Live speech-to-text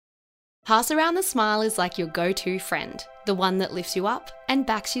Pass Around the Smile is like your go-to friend, the one that lifts you up and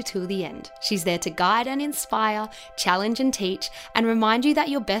backs you till the end. She's there to guide and inspire, challenge and teach, and remind you that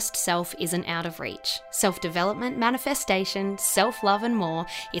your best self isn't out of reach. Self-development, manifestation, self-love and more,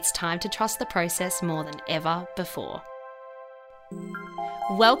 it's time to trust the process more than ever before.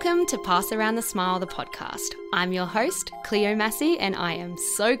 Welcome to Pass Around the Smile, the podcast. I'm your host, Cleo Massey, and I am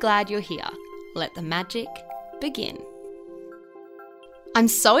so glad you're here. Let the magic begin. I'm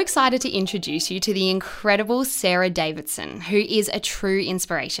so excited to introduce you to the incredible Sarah Davidson, who is a true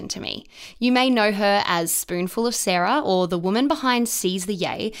inspiration to me. You may know her as Spoonful of Sarah or the woman behind Seize the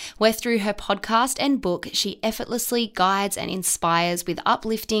Yay, where through her podcast and book, she effortlessly guides and inspires with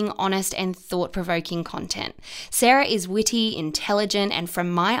uplifting, honest, and thought-provoking content. Sarah is witty, intelligent, and from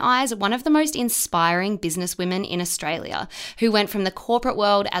my eyes, one of the most inspiring businesswomen in Australia, who went from the corporate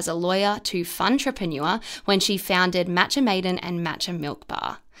world as a lawyer to funtrepreneur when she founded Matcha Maiden and Matcha Milk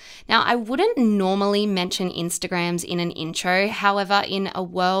Bar. Now, I wouldn't normally mention Instagrams in an intro. However, in a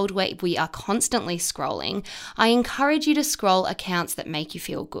world where we are constantly scrolling, I encourage you to scroll accounts that make you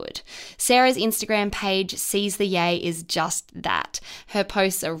feel good. Sarah's Instagram page, Seize the Yay, is just that. Her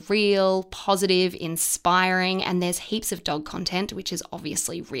posts are real, positive, inspiring, and there's heaps of dog content, which is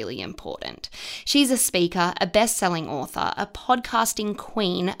obviously really important. She's a speaker, a best-selling author, a podcasting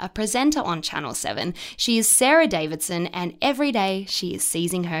queen, a presenter on Channel 7. She is Sarah Davidson, and every day she is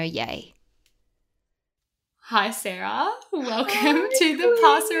seizing her yay. Hi, Sarah. Welcome to the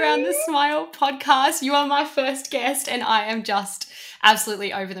Pass Around the Smile podcast. You are my first guest, and I am just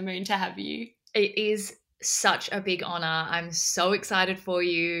absolutely over the moon to have you. It is such a big honor. I'm so excited for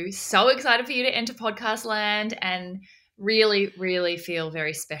you. So excited for you to enter podcast land, and really, really feel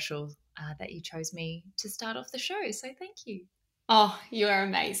very special that you chose me to start off the show. So thank you. Oh, you are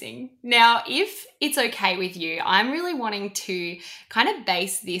amazing. Now, if it's okay with you, I'm really wanting to kind of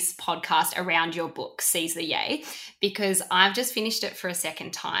base this podcast around your book, Seize the Yay, because I've just finished it for a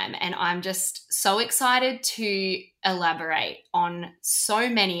second time and I'm just so excited to elaborate on so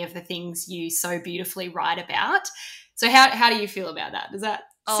many of the things you so beautifully write about. So how do you feel about that? Does that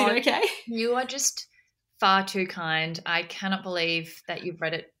sit okay? You are just far too kind. I cannot believe that you've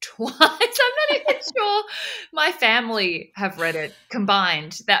read it twice. I'm not even sure my family have read it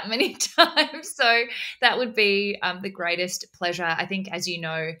combined that many times. So that would be the greatest pleasure. I think, as you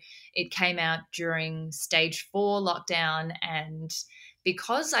know, it came out during stage 4 lockdown, and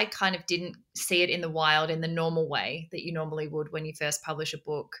because I kind of didn't see it in the wild in the normal way that you normally would when you first publish a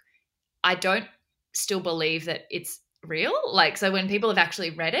book, I don't still believe that it's real. So when people have actually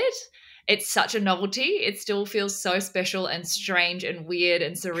read it, it's such a novelty. It still feels so special and strange and weird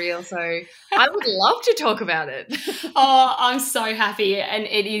and surreal. So I would love to talk about it. Oh, I'm so happy. And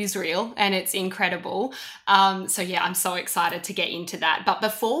it is real and it's incredible. So yeah, I'm so excited to get into that. But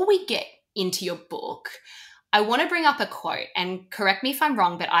before we get into your book, I want to bring up a quote, and correct me if I'm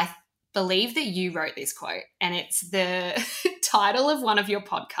wrong, but I believe that you wrote this quote, and it's the title of one of your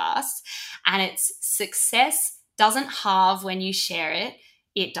podcasts, and it's "Success doesn't halve when you share it,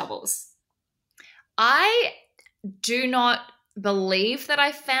 it doubles." I do not believe that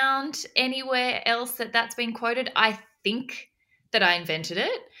I found anywhere else that that's been quoted. I think that I invented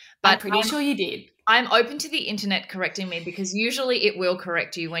it, but I'm pretty sure you did. I'm open to the internet correcting me, because usually it will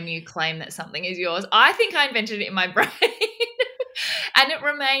correct you when you claim that something is yours. I think I invented it in my brain, and it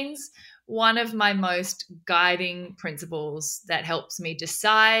remains one of my most guiding principles that helps me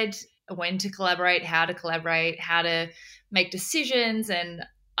decide when to collaborate, how to make decisions. And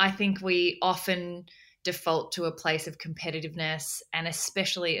I think we often default to a place of competitiveness, and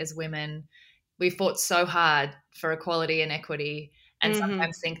especially as women, we fought so hard for equality and equity, and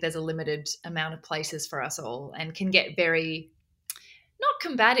sometimes think there's a limited amount of places for us all, and can get very, not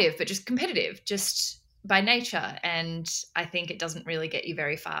combative, but just competitive, just by nature. And I think it doesn't really get you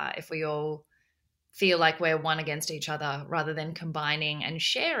very far if we all feel like we're one against each other rather than combining and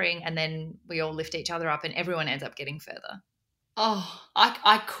sharing, and then we all lift each other up and everyone ends up getting further. Oh,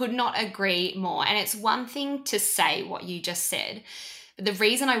 I could not agree more. And it's one thing to say what you just said, but the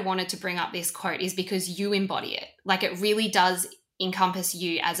reason I wanted to bring up this quote is because you embody it. It really does encompass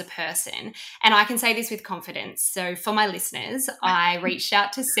you as a person. And I can say this with confidence. So for my listeners, I reached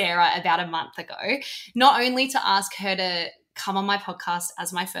out to Sarah about a month ago, not only to ask her to come on my podcast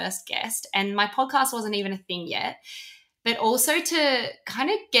as my first guest, and my podcast wasn't even a thing yet, but also to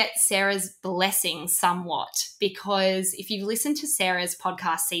kind of get Sarah's blessing somewhat, because if you've listened to Sarah's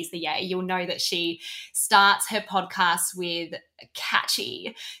podcast, Seize the Yay, you'll know that she starts her podcast with a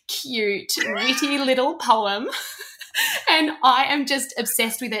catchy, cute, witty little poem. And I am just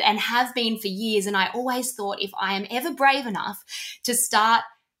obsessed with it and have been for years. And I always thought, if I am ever brave enough to start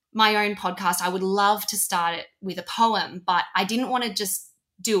my own podcast, I would love to start it with a poem, but I didn't want to just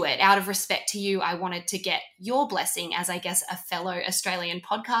do it out of respect to you. I wanted to get your blessing as, I guess, a fellow Australian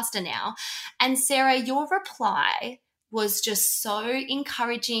podcaster now. And Sarah, your reply was just so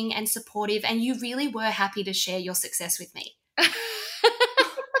encouraging and supportive, and you really were happy to share your success with me.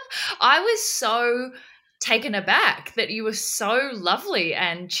 I was so taken aback that you were so lovely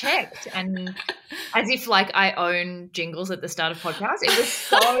and checked, and as if like I own jingles at the start of podcasts. It was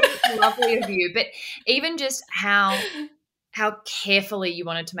so lovely of you. But even just how carefully you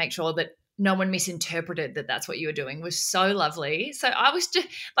wanted to make sure that no one misinterpreted that that's what you were doing was so lovely. So I was just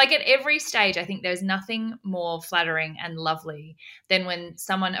like, at every stage, I think there's nothing more flattering and lovely than when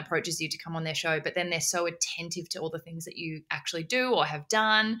someone approaches you to come on their show, but then they're so attentive to all the things that you actually do or have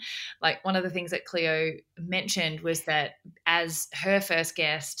done. Like, one of the things that Cleo mentioned was that as her first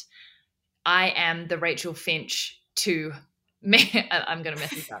guest, I am the Rachel Finch to me. I'm going to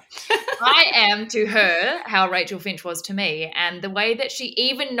mess this up. I am to her how Rachel Finch was to me, and the way that she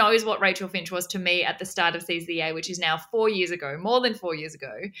even knows what Rachel Finch was to me at the start of Seize the A, which is now 4 years ago, more than 4 years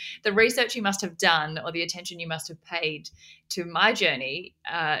ago. The research you must have done, or the attention you must have paid to my journey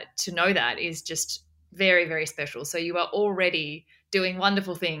to know that, is just very, very special. So you are already doing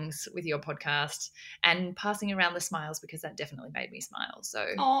wonderful things with your podcast and passing around the smiles, because that definitely made me smile. So,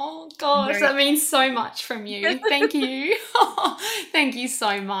 oh gosh, that means so much from you. Thank you. Thank you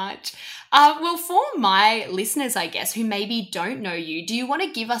so much. Well, for my listeners, I guess, who maybe don't know you, do you want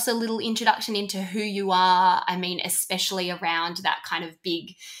to give us a little introduction into who you are? I mean, especially around that kind of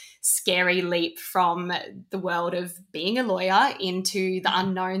big, scary leap from the world of being a lawyer into the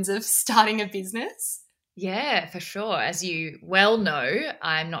unknowns of starting a business. Yeah, for sure. As you well know,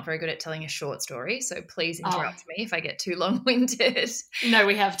 I'm not very good at telling a short story, so please interrupt me if I get too long-winded. No,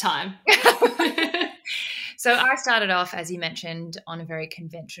 we have time. So I started off, as you mentioned, on a very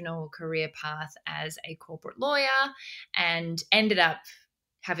conventional career path as a corporate lawyer, and ended up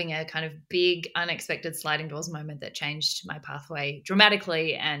having a kind of big, unexpected sliding doors moment that changed my pathway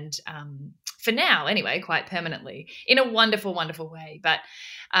dramatically and, for now anyway, quite permanently, in a wonderful, wonderful way. But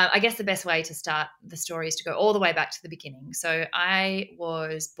I guess the best way to start the story is to go all the way back to the beginning. So I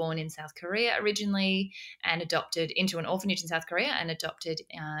was born in South Korea originally, and adopted into an orphanage in South Korea, and adopted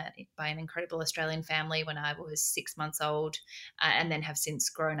by an incredible Australian family when I was 6 months old, and then have since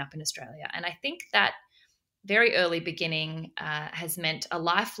grown up in Australia. And I think that very early beginning has meant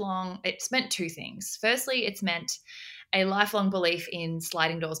it's meant two things. Firstly, it's meant a lifelong belief in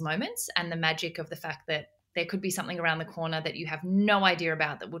sliding doors moments and the magic of the fact that there could be something around the corner that you have no idea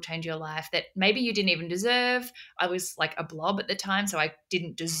about that will change your life, that maybe you didn't even deserve. I was like a blob at the time, so I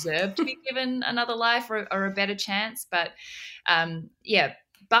didn't deserve to be given another life or a better chance. But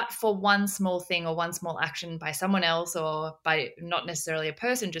but for one small thing or one small action by someone else, or by not necessarily a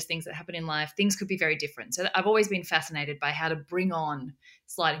person, just things that happen in life, things could be very different. So I've always been fascinated by how to bring on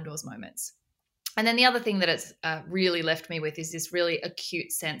sliding doors moments. And then the other thing that it's really left me with is this really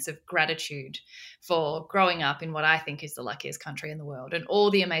acute sense of gratitude for growing up in what I think is the luckiest country in the world, and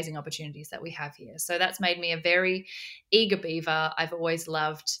all the amazing opportunities that we have here. So that's made me a very eager beaver. I've always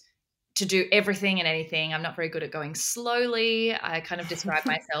loved to do everything and anything. I'm not very good at going slowly. I kind of describe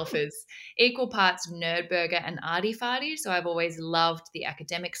myself as equal parts nerdburger and arty-farty. So I've always loved the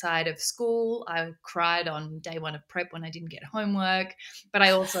academic side of school. I cried on day one of prep when I didn't get homework, but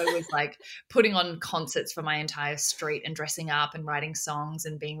I also was like putting on concerts for my entire street and dressing up and writing songs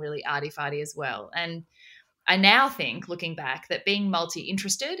and being really arty-farty as well. And I now think, looking back, that being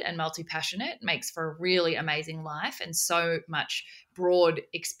multi-interested and multi-passionate makes for a really amazing life and so much broad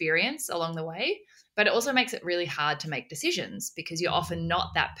experience along the way. But it also makes it really hard to make decisions, because you're often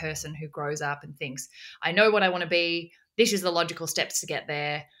not that person who grows up and thinks, I know what I want to be. This is the logical steps to get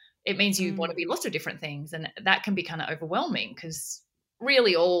there. It means you want to be lots of different things. And that can be kind of overwhelming, because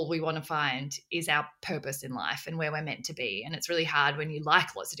really all we want to find is our purpose in life and where we're meant to be. And it's really hard when you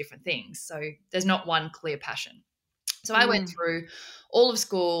like lots of different things. So there's not one clear passion. So I went through all of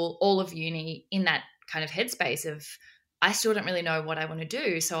school, all of uni in that kind of headspace of, I still don't really know what I want to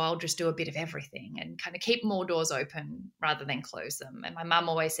do, so I'll just do a bit of everything and kind of keep more doors open rather than close them. And my mum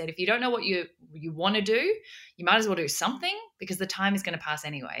always said, if you don't know what you want to do, you might as well do something, because the time is going to pass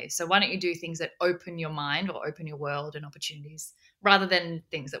anyway. So why don't you do things that open your mind or open your world and opportunities, rather than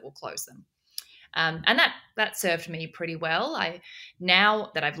things that will close them. And that served me pretty well.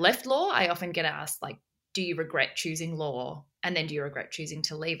 Now that I've left law, I often get asked, like, do you regret choosing law? And then do you regret choosing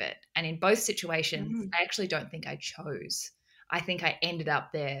to leave it? And in both situations, I actually don't think I chose. I think I ended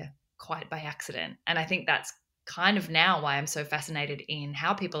up there quite by accident. And I think that's kind of now why I'm so fascinated in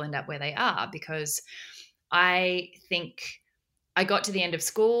how people end up where they are, because I think I got to the end of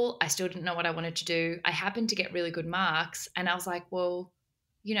school. I still didn't know what I wanted to do. I happened to get really good marks. And I was like, well,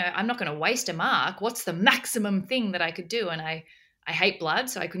 I'm not going to waste a mark. What's the maximum thing that I could do? And I hate blood,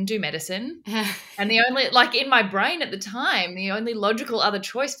 so I couldn't do medicine. And the only, like in my brain at the time, the only logical other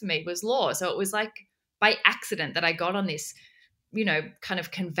choice for me was law. So it was like by accident that I got on this, kind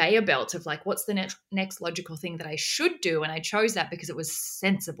of conveyor belt of like, what's the next logical thing that I should do? And I chose that because it was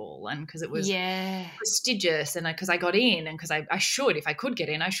sensible and because it was prestigious and because I got in and because I should, if I could get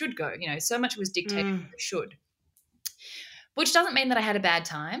in, I should go. So much was dictated I should. Which doesn't mean that I had a bad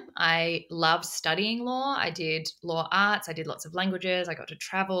time. I loved studying law. I did law arts. I did lots of languages. I got to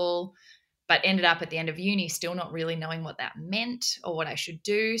travel, but ended up at the end of uni still not really knowing what that meant or what I should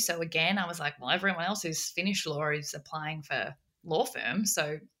do. So again, I was like, well, everyone else who's finished law is applying for law firms,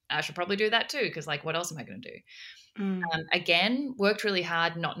 so I should probably do that too, because like, what else am I going to do? Again, worked really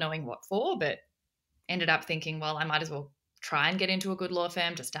hard not knowing what for, but ended up thinking, well, I might as well try and get into a good law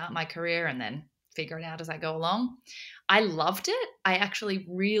firm to start my career and then figure it out as I go along. I loved it. I actually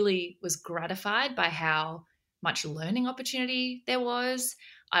really was gratified by how much learning opportunity there was.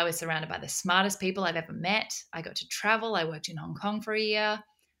 I was surrounded by the smartest people I've ever met. I got to travel. I worked in Hong Kong for a year.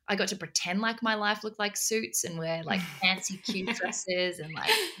 I got to pretend like my life looked like Suits and wear like fancy cute dresses and like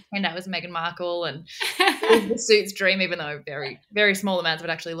pretend I was Meghan Markle and live the Suits dream, even though very, very small amounts would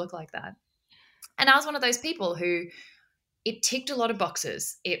actually look like that. And I was one of those people who it ticked a lot of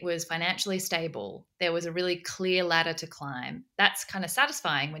boxes. It was financially stable. There was a really clear ladder to climb. That's kind of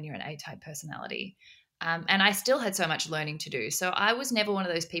satisfying when you're an A-type personality. And I still had so much learning to do. So I was never one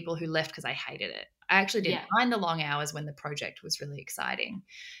of those people who left because I hated it. I actually didn't mind the long hours when the project was really exciting.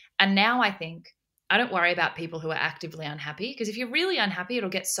 And now I think I don't worry about people who are actively unhappy, because if you're really unhappy, it'll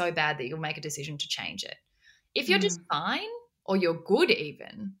get so bad that you'll make a decision to change it. If you're just fine or you're good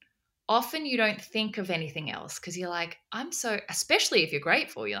even, often you don't think of anything else because you're like, especially if you're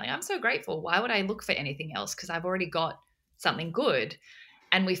grateful, you're like, I'm so grateful. Why would I look for anything else? Because I've already got something good.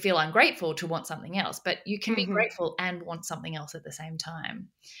 And we feel ungrateful to want something else, but you can be grateful and want something else at the same time.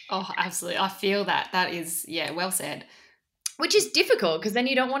 Oh, absolutely. I feel that. That is, well said. Which is difficult because then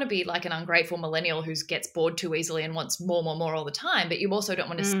you don't want to be like an ungrateful millennial who gets bored too easily and wants more all the time, but you also don't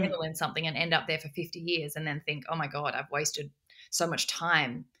want to settle in something and end up there for 50 years and then think, oh my God, I've wasted so much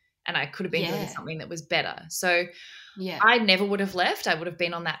time and I could have been doing something that was better. So I never would have left. I would have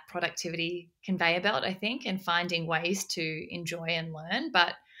been on that productivity conveyor belt, I think, and finding ways to enjoy and learn.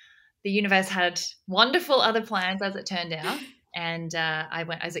 But the universe had wonderful other plans, as it turned out. And I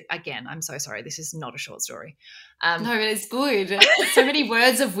went, again, I'm so sorry. This is not a short story. No, but it's good. So many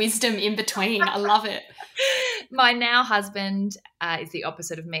words of wisdom in between. I love it. My now husband is the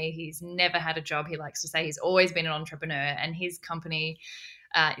opposite of me. He's never had a job. He likes to say he's always been an entrepreneur, and his company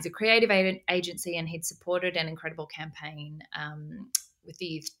is a creative agency, and he'd supported an incredible campaign with the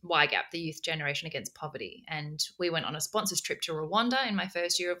youth, YGAP, the Youth Generation Against Poverty. And we went on a sponsors trip to Rwanda in my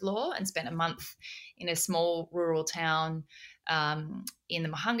first year of law and spent a month in a small rural town in the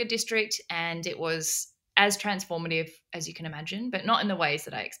Mahanga district. And it was as transformative as you can imagine, but not in the ways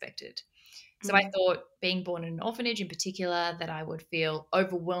that I expected. So I thought, being born in an orphanage in particular, that I would feel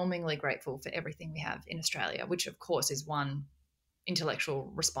overwhelmingly grateful for everything we have in Australia, which of course is one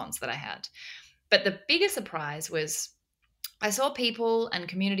intellectual response that I had. But the bigger surprise was I saw people and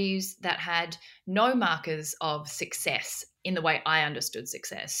communities that had no markers of success in the way I understood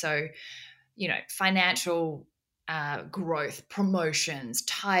success. So, financial growth, promotions,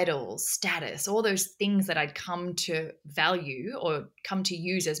 titles, status, all those things that I'd come to value or come to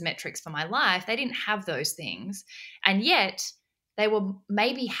use as metrics for my life, they didn't have those things. And yet they were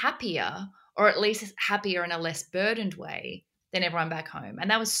maybe happier, or at least happier in a less burdened way than everyone back home. And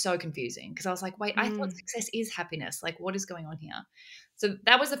that was so confusing because I was like, wait, I thought success is happiness. Like, what is going on here? So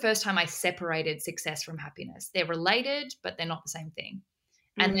that was the first time I separated success from happiness. They're related, but they're not the same thing.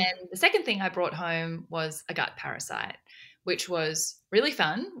 And then the second thing I brought home was a gut parasite, which was really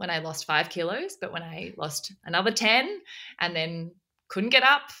fun when I lost 5 kilos, but when I lost another 10 and then couldn't get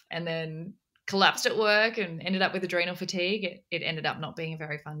up and then collapsed at work and ended up with adrenal fatigue, it ended up not being a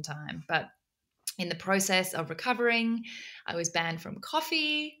very fun time. But in the process of recovering, I was banned from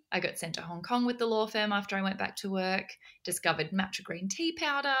coffee. I got sent to Hong Kong with the law firm after I went back to work, discovered matcha green tea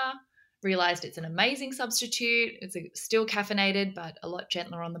powder, realized it's an amazing substitute. It's still caffeinated, but a lot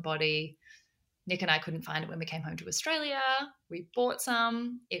gentler on the body. Nick and I couldn't find it when we came home to Australia. We bought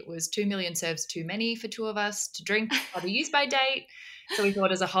some. It was 2 million serves too many for 2 of us to drink by the use by date. So we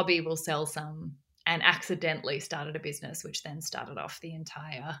thought, as a hobby, we'll sell some, and accidentally started a business, which then started off the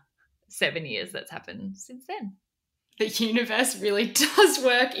entire 7 years that's happened since then. The universe really does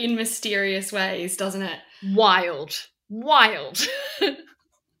work in mysterious ways, doesn't it? Wild. wild.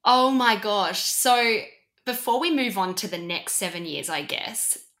 Oh my gosh. So before we move on to the next 7 years, I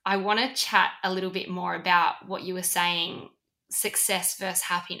guess, I want to chat a little bit more about what you were saying, success versus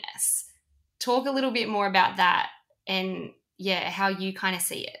happiness. Talk a little bit more about that and how you kind of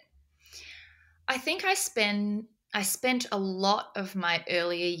see it. I think I spent a lot of my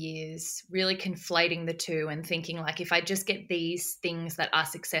earlier years really conflating the two and thinking like, if I just get these things that are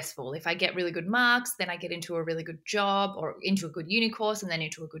successful, if I get really good marks, then I get into a really good job or into a good uni course and then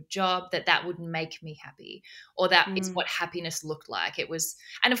into a good job, that would make me happy, or that is what happiness looked like. It was,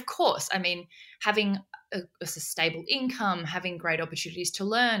 and of course, I mean, having a stable income, having great opportunities to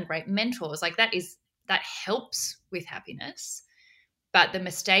learn, great mentors, like that helps with happiness. But the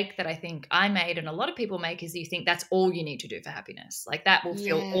mistake that I think I made and a lot of people make is you think that's all you need to do for happiness. Like that will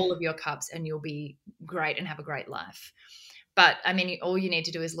fill all of your cups and you'll be great and have a great life. But I mean, all you need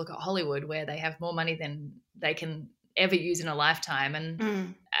to do is look at Hollywood, where they have more money than they can ever use in a lifetime,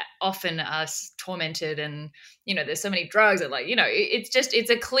 and often are tormented, and, you know, there's so many drugs that, like, you know, it's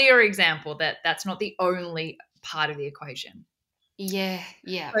a clear example that that's not the only part of the equation. Yeah.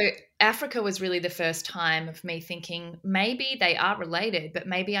 So Africa was really the first time of me thinking maybe they are related, but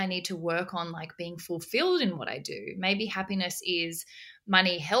maybe I need to work on like being fulfilled in what I do. Maybe happiness is,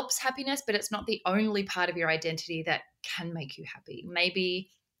 money helps happiness, but it's not the only part of your identity that can make you happy. Maybe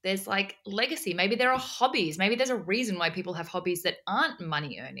there's like legacy. Maybe there are hobbies. Maybe there's a reason why people have hobbies that aren't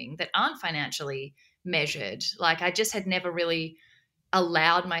money earning, that aren't financially measured. Like I just had never really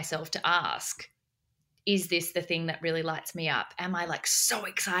allowed myself to ask, is this the thing that really lights me up? Am I like so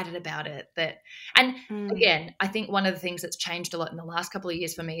excited about it again, I think one of the things that's changed a lot in the last couple of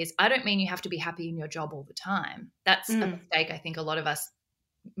years for me is, I don't mean you have to be happy in your job all the time. That's a mistake I think a lot of us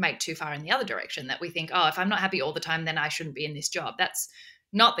make too far in the other direction, that we think, oh, if I'm not happy all the time, then I shouldn't be in this job. That's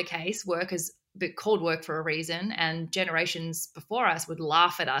not the case. Work is called work for a reason, and generations before us would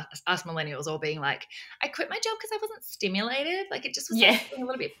laugh at us millennials, all being like, I quit my job because I wasn't stimulated. Like it just was like a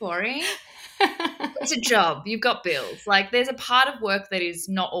little bit boring. It's a job. You've got bills. Like there's a part of work that is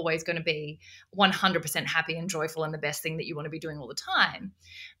not always going to be 100% happy and joyful and the best thing that you want to be doing all the time.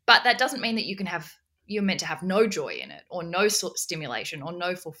 But that doesn't mean that you're meant to have no joy in it, or no stimulation, or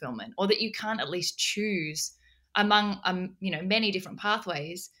no fulfillment, or that you can't at least choose among many different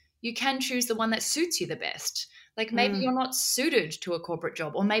pathways. You can choose the one that suits you the best. Like maybe you're not suited to a corporate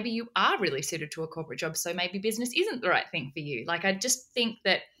job, or maybe you are really suited to a corporate job, so maybe business isn't the right thing for you. Like I just think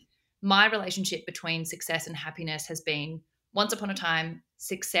that my relationship between success and happiness has been, once upon a time,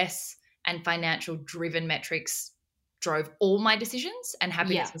 success and financial driven metrics drove all my decisions, and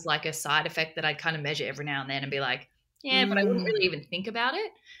happiness was like a side effect that I'd kind of measure every now and then and be like, yeah, but I wouldn't really even think about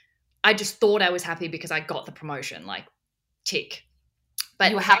it. I just thought I was happy because I got the promotion, like tick. But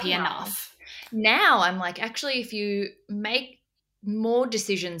you were happy enough. Now I'm like, actually, if you make more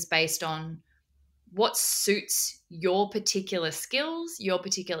decisions based on what suits your particular skills, your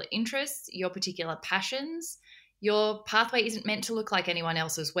particular interests, your particular passions, your pathway isn't meant to look like anyone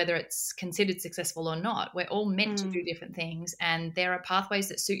else's, whether it's considered successful or not. We're all meant to do different things, and there are pathways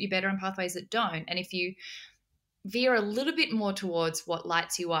that suit you better and pathways that don't. And if you veer a little bit more towards what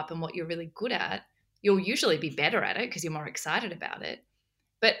lights you up and what you're really good at, you'll usually be better at it because you're more excited about it.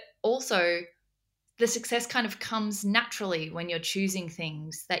 But also, the success kind of comes naturally when you're choosing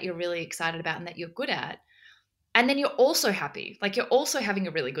things that you're really excited about and that you're good at. And then you're also happy. Like you're also having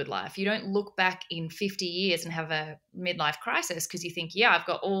a really good life. You don't look back in 50 years and have a midlife crisis because you think, yeah, I've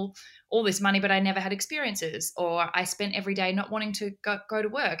got all this money, but I never had experiences, or I spent every day not wanting to go to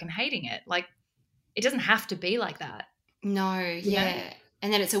work and hating it. Like it doesn't have to be like that. No, yeah.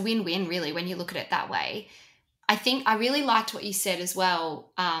 And then it's a win-win really when you look at it that way. I think I really liked what you said as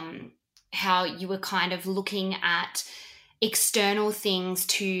well, how you were kind of looking at external things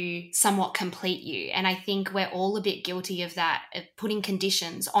to somewhat complete you. And I think we're all a bit guilty of that, of putting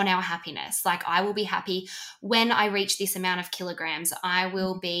conditions on our happiness. Like I will be happy when I reach this amount of kilograms. I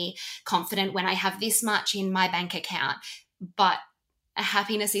will be confident when I have this much in my bank account. But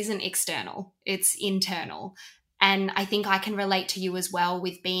happiness isn't external, it's internal. And I think I can relate to you as well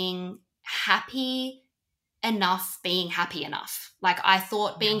with being happy enough, being happy enough. Like I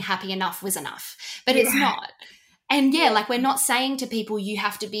thought being happy enough was enough, but it's not. And like we're not saying to people you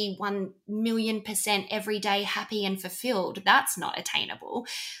have to be 1,000,000% every day happy and fulfilled. That's not attainable.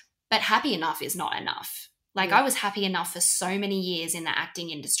 But happy enough is not enough. Like I was happy enough for so many years in the acting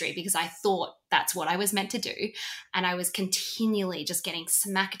industry because I thought that's what I was meant to do. And I was continually just getting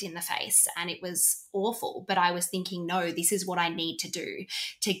smacked in the face and it was awful. But I was thinking, no, this is what I need to do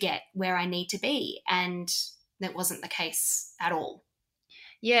to get where I need to be. And that wasn't the case at all.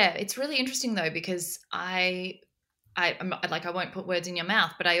 Yeah, it's really interesting though, because I I'm not, like, I won't put words in your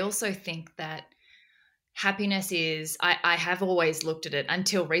mouth, but I also think that happiness is, I have always looked at it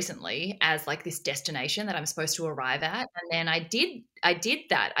until recently as like this destination that I'm supposed to arrive at. And then I did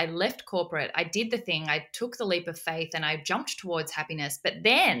that. I left corporate. I did the thing. I took the leap of faith and I jumped towards happiness. But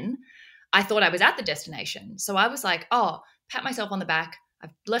then I thought I was at the destination. So I was like, oh, pat myself on the back. I've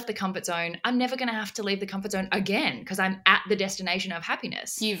left the comfort zone. I'm never going to have to leave the comfort zone again because I'm at the destination of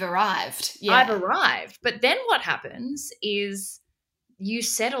happiness. You've arrived. Yeah. I've arrived. But then what happens is you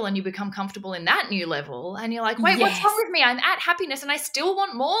settle and you become comfortable in that new level and you're like, wait, what's wrong with me? I'm at happiness and I still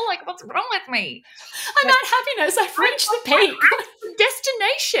want more. Like, what's wrong with me? I'm at happiness. I've reached the peak. The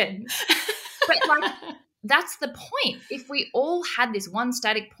destination. But like, that's the point. If we all had this one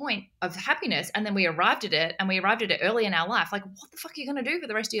static point of happiness and then we arrived at it and we arrived at it early in our life, like what the fuck are you going to do for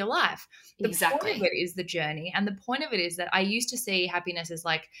the rest of your life? The point of it is the journey. And the point of it is that I used to see happiness as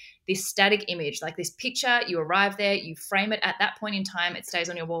like this static image, like this picture, you arrive there, you frame it at that point in time, it stays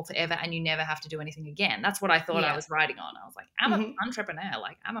on your wall forever and you never have to do anything again. That's what I thought I was writing on. I was like, I'm an entrepreneur,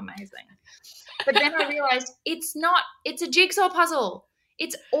 like I'm amazing. But then I realized it's not, it's a jigsaw puzzle.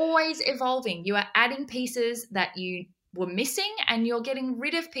 It's always evolving. You are adding pieces that you were missing and you're getting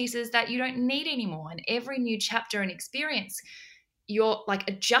rid of pieces that you don't need anymore. And every new chapter and experience, you're like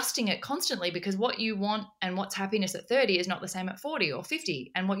adjusting it constantly because what you want and what's happiness at 30 is not the same at 40 or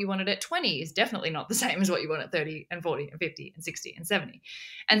 50. And what you wanted at 20 is definitely not the same as what you want at 30 and 40 and 50 and 60 and 70.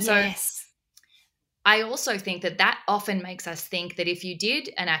 And so I also think that that often makes us think that if you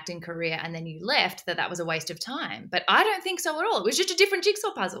did an acting career and then you left, that was a waste of time. But I don't think so at all. It was just a different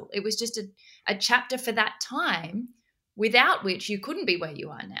jigsaw puzzle. It was just a chapter for that time without which you couldn't be where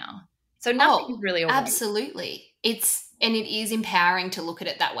you are now. So nothing is really all absolutely. It is empowering to look at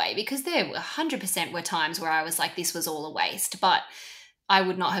it that way because there 100% were times where I was like, this was all a waste. But I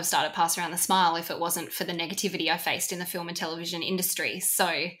would not have started Pass Around the Smile if it wasn't for the negativity I faced in the film and television industry.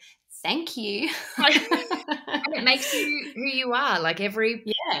 So thank you. And it makes you who you are. Like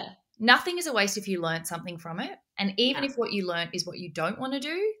nothing is a waste if you learn something from it. And even if what you learn is what you don't want to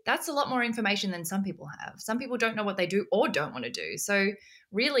do, that's a lot more information than some people have. Some people don't know what they do or don't want to do. So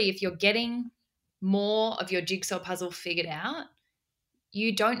really, if you're getting more of your jigsaw puzzle figured out,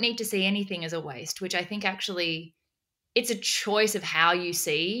 you don't need to see anything as a waste, which I think actually it's a choice of how you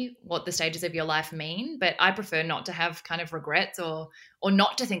see what the stages of your life mean. But I prefer not to have kind of regrets or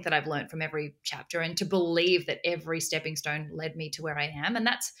not to think that I've learned from every chapter and to believe that every stepping stone led me to where I am. And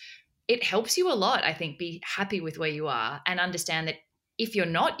it helps you a lot, I think, be happy with where you are and understand that if you're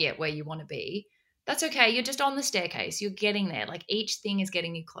not yet where you want to be, that's okay. You're just on the staircase. You're getting there. Like each thing is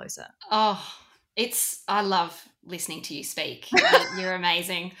getting you closer. Oh, I love listening to you speak. You're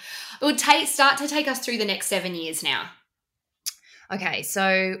amazing. It would start to take us through the next 7 years now. Okay,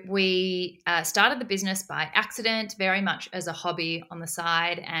 so we started the business by accident, very much as a hobby on the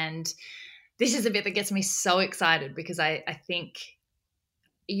side. And this is the bit that gets me so excited because I think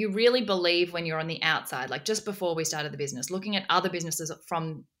you really believe when you're on the outside, like just before we started the business, looking at other businesses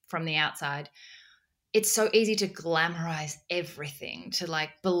from the outside, it's so easy to glamorize everything, to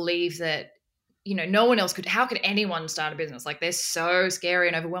like believe that, you know, no one else could. How could anyone start a business? Like they're so scary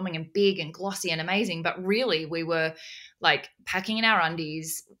and overwhelming and big and glossy and amazing. But really we were like packing in our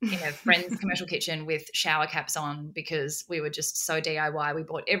undies in a friend's commercial kitchen with shower caps on because we were just so DIY. We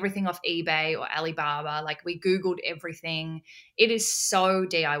bought everything off eBay or Alibaba. Like we Googled everything. It is so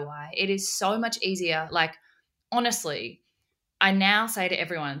DIY. It is so much easier. Like honestly, I now say to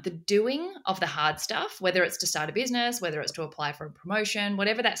everyone, the doing of the hard stuff, whether it's to start a business, whether it's to apply for a promotion,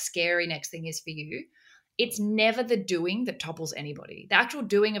 whatever that scary next thing is for you, it's never the doing that topples anybody. The actual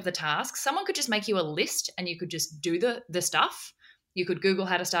doing of the task, someone could just make you a list and you could just do the stuff. You could Google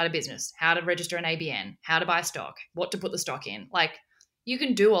how to start a business, how to register an ABN, how to buy stock, what to put the stock in. Like you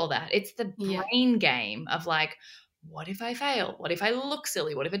can do all that. It's the brain game of like, what if I fail? What if I look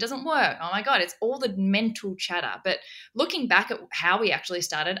silly? What if it doesn't work? Oh my God, it's all the mental chatter. But looking back at how we actually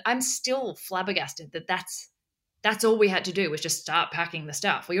started, I'm still flabbergasted that that's all we had to do was just start packing the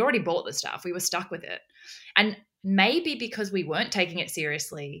stuff. We already bought the stuff. We were stuck with it. And maybe because we weren't taking it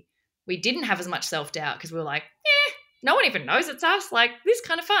seriously, we didn't have as much self-doubt because we were like, no one even knows it's us. Like, this is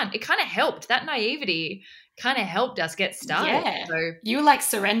kind of fun. It kind of helped. That naivety kind of helped us get started. Yeah. So, you were like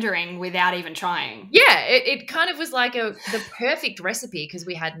surrendering without even trying. Yeah. It kind of was like the perfect recipe because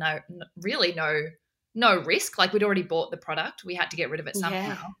we had no risk. Like we'd already bought the product. We had to get rid of it somehow.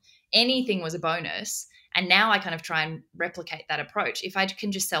 Yeah. Anything was a bonus. And now I kind of try and replicate that approach. If I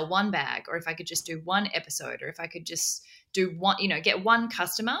can just sell one bag, or if I could just do one episode, or if I could just do one, get one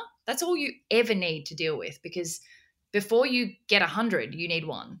customer, that's all you ever need to deal with, because before you get 100, you need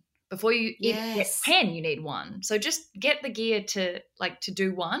one. Before you even get Yes. 10, you need one. So just get the gear to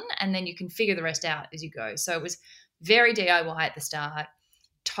do one, and then you can figure the rest out as you go. So it was very DIY at the start,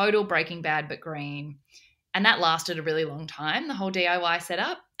 total Breaking Bad but green. And that lasted a really long time, the whole DIY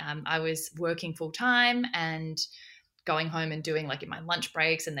setup. I was working full time and going home and doing like in my lunch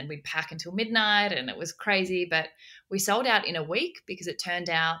breaks, and then we'd pack until midnight, and it was crazy. But we sold out in a week because it turned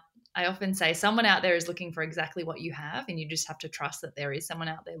out, I often say, someone out there is looking for exactly what you have, and you just have to trust that there is someone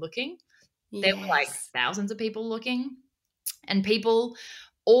out there looking. There were like Yes. thousands of people looking, and people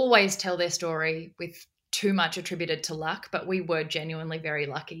always tell their story with too much attributed to luck, but we were genuinely very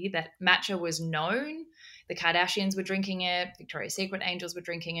lucky that matcha was known. The Kardashians were drinking it, Victoria's Secret angels were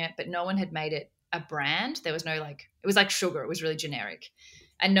drinking it, but no one had made it a brand. There was no it was like sugar. It was really generic,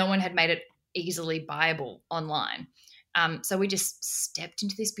 and no one had made it easily buyable online. So we just stepped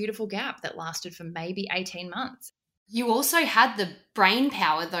into this beautiful gap that lasted for maybe 18 months. You also had the brain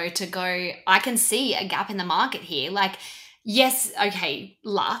power, though, to go, I can see a gap in the market here. Like, yes, okay,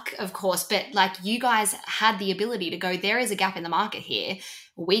 luck, of course, but like you guys had the ability to go, there is a gap in the market here.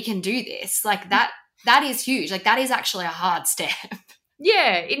 We can do this. Like that is huge. Like that is actually a hard step.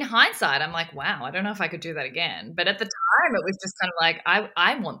 Yeah, in hindsight, I'm like, wow, I don't know if I could do that again. But at the time, it was just kind of like,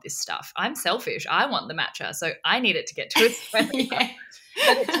 I want this stuff. I'm selfish. I want the matcha. So I need it to get to Australia. Yeah.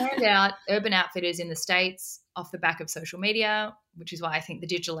 But it turned out Urban Outfitters in the States, off the back of social media, which is why I think the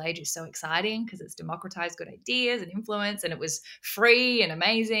digital age is so exciting, because it's democratized good ideas and influence, and it was free and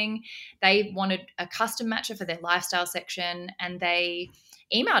amazing. They wanted a custom matcha for their lifestyle section, and they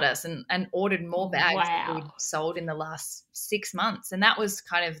emailed us and ordered more bags that we'd sold in the last 6 months. And that was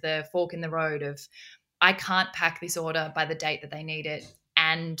kind of the fork in the road of, I can't pack this order by the date that they need it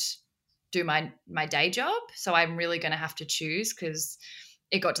and do my day job. So I'm really going to have to choose, because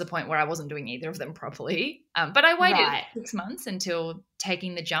it got to the point where I wasn't doing either of them properly. But I waited 6 months until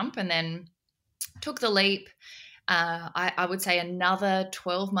taking the jump, and then took the leap. I would say another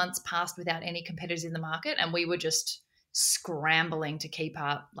 12 months passed without any competitors in the market, and we were just scrambling to keep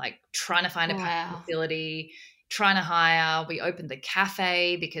up, like trying to find a packing facility, trying to hire. We opened the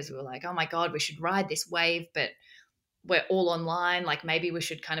cafe because we were like, oh my God, we should ride this wave, but we're all online. Like maybe we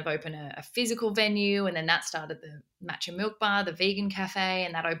should kind of open a physical venue. And then that started the Matcha Milk Bar, the vegan cafe,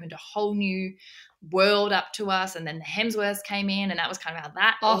 and that opened a whole new world up to us. And then the Hemsworths came in, and that was kind of how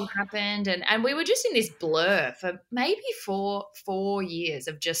that all happened. And we were just in this blur for maybe four years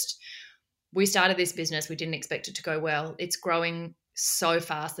of just, we started this business. We didn't expect it to go well. It's growing so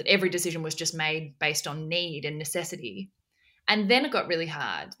fast that every decision was just made based on need and necessity. And then it got really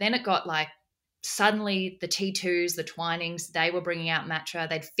hard. Then it got like, suddenly the T2s, the Twinings, they were bringing out matcha.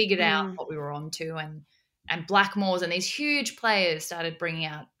 They'd figured out what we were onto, and Blackmores and these huge players started bringing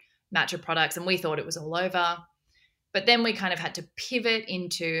out matcha products, and we thought it was all over. But then we kind of had to pivot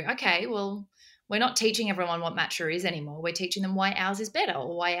into, okay, well, we're not teaching everyone what matcha is anymore. We're teaching them why ours is better,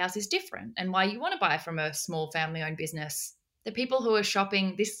 or why ours is different, and why you want to buy from a small family-owned business. The people who are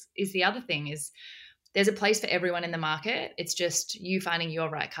shopping, this is the other thing, is there's a place for everyone in the market. It's just you finding your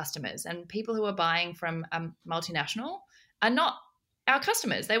right customers. And people who are buying from a multinational are not our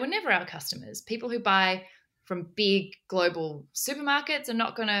customers. They were never our customers. People who buy from big global supermarkets are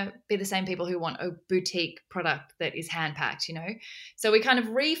not going to be the same people who want a boutique product that is hand-packed, you know? So we kind of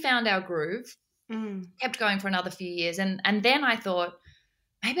refound our groove, kept going for another few years. And then I thought,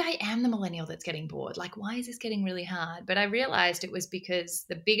 maybe I am the millennial that's getting bored. Like, why is this getting really hard? But I realized it was because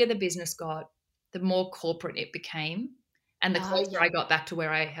the bigger the business got, the more corporate it became, and the closer I got back to where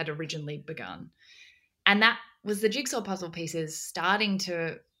I had originally begun. And that was the jigsaw puzzle pieces starting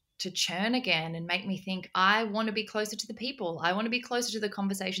to churn again and make me think, I want to be closer to the people. I want to be closer to the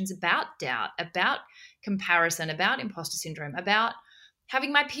conversations about doubt, about comparison, about imposter syndrome, about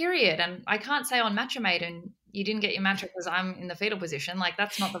having my period. And I can't say on Matcha Maiden, you didn't get your matcha because I'm in the fetal position. Like,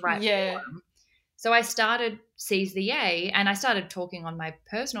 that's not the right forum. So I started Seize the Yay, and I started talking on my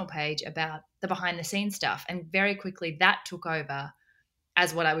personal page about the behind the scenes stuff. And very quickly that took over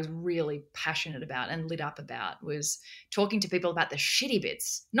as what I was really passionate about and lit up about, was talking to people about the shitty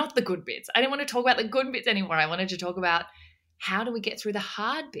bits, not the good bits. I didn't want to talk about the good bits anymore. I wanted to talk about, how do we get through the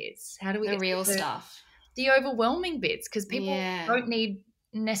hard bits? How do we get the real through stuff? The overwhelming bits, because people don't need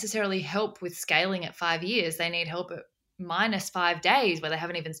necessarily help with scaling at 5 years. They need help at -5 days where they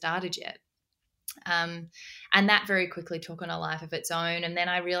haven't even started yet. And that very quickly took on a life of its own. And then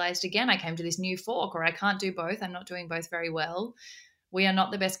I realized, again, I came to this new fork where I can't do both. I'm not doing both very well. We are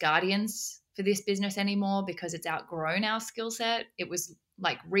not the best guardians for this business anymore because it's outgrown our skill set. It was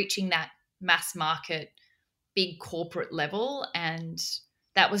like reaching that mass market, big corporate level, and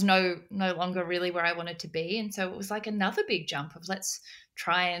that was no longer really where I wanted to be. And so it was like another big jump of let's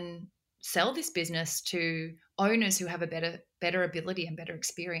try and sell this business to owners who have a better ability and better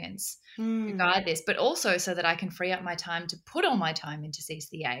experience to guide this, but also so that I can free up my time to put all my time into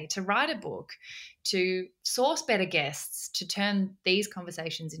CCA, to write a book, to source better guests, to turn these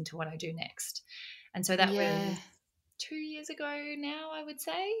conversations into what I do next. And so that was 2 years ago now, I would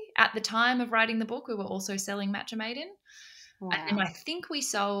say. At the time of writing the book, we were also selling Matcha Maiden. Wow. And then I think we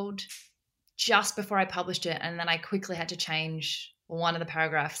sold just before I published it, and then I quickly had to change one of the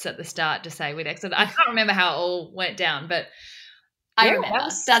paragraphs at the start to say we'd exited. I can't remember how it all went down, but I remember.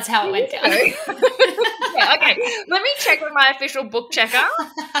 That's how it went down. Yeah, okay. Let me check with my official book checker.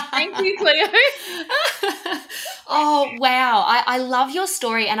 Thank you, Cleo. Oh, wow. I love your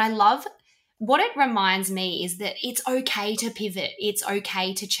story, and I love what it reminds me is that it's okay to pivot. It's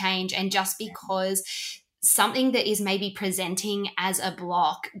okay to change. And just because something that is maybe presenting as a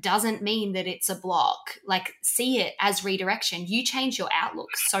block doesn't mean that it's a block. Like, see it as redirection. You change your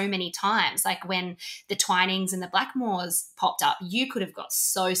outlook so many times. Like when the Twinings and the Blackmores popped up, you could have got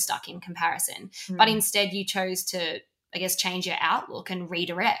so stuck in comparison, but instead you chose to, I guess, change your outlook and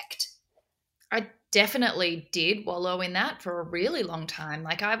redirect. I definitely did wallow in that for a really long time.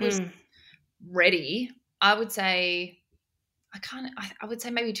 Like I was ready, I would say, I would say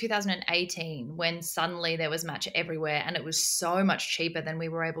maybe 2018, when suddenly there was matcha everywhere and it was so much cheaper than we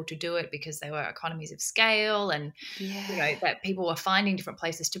were able to do it because there were economies of scale and, you know, that people were finding different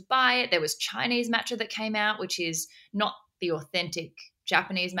places to buy it. There was Chinese matcha that came out, which is not the authentic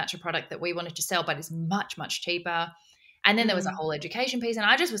Japanese matcha product that we wanted to sell, but is much, much cheaper. And then there was a whole education piece, and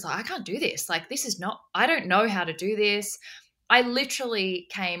I just was like, I can't do this. Like, this is not, I don't know how to do this. I literally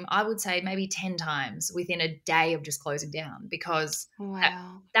came, I would say maybe 10 times within a day of just closing down, because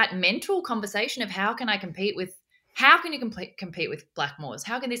that mental conversation of how can you compete with Blackmores?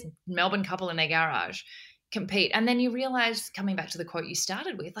 How can this Melbourne couple in their garage compete? And then you realize, coming back to the quote you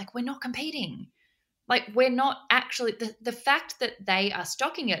started with, like, we're not competing. Like, we're not actually, the fact that they are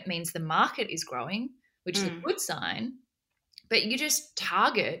stocking it means the market is growing, which is a good sign, but you just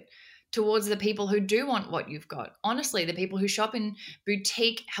target towards the people who do want what you've got. Honestly, the people who shop in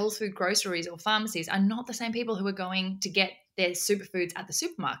boutique health food groceries or pharmacies are not the same people who are going to get their superfoods at the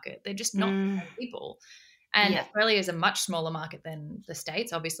supermarket. They're just not the same people. And Australia is a much smaller market than the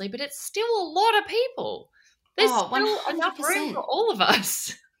States, obviously, but it's still a lot of people. There's still 100%. enough room for all of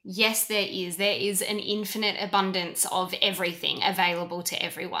us. Yes, there is. There is an infinite abundance of everything available to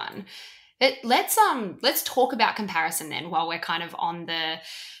everyone. Let's talk about comparison then, while we're kind of on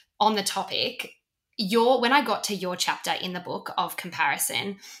the topic. When I got to your chapter in the book of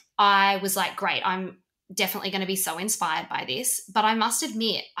comparison, I was like, great, I'm definitely going to be so inspired by this. But I must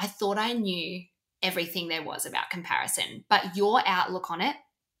admit, I thought I knew everything there was about comparison, but your outlook on it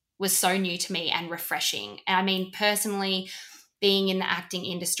was so new to me and refreshing. And I mean, personally, being in the acting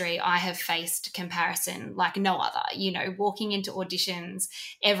industry, I have faced comparison like no other, you know, walking into auditions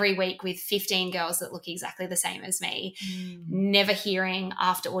every week with 15 girls that look exactly the same as me, never hearing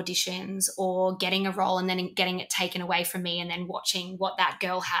after auditions or getting a role and then getting it taken away from me and then watching what that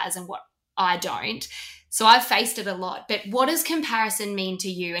girl has and what I don't. So I've faced it a lot. But what does comparison mean to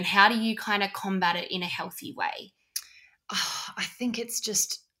you, and how do you kind of combat it in a healthy way? Oh, I think it's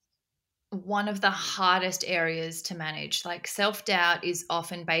just one of the hardest areas to manage. Like, self-doubt is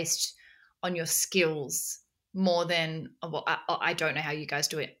often based on your skills more than, well, I don't know how you guys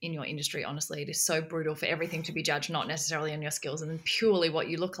do it in your industry. Honestly, it is so brutal for everything to be judged not necessarily on your skills and purely what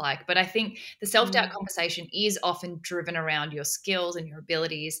you look like. But I think the self-doubt conversation is often driven around your skills and your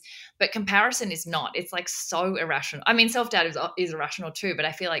abilities, but comparison is not. It's like so irrational. I mean, self-doubt is irrational too, but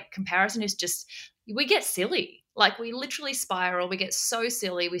I feel like comparison is just, we get silly. Like, we literally spiral. We get so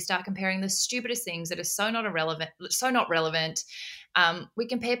silly. We start comparing the stupidest things that are so not relevant. We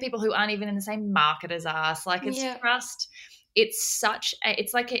compare people who aren't even in the same market as us. Like, it's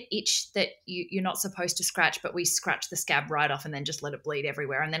like an itch that you're not supposed to scratch, but we scratch the scab right off and then just let it bleed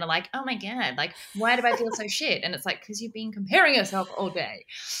everywhere. And then are like, oh my God, like, why do I feel so shit? And it's like, because you've been comparing yourself all day.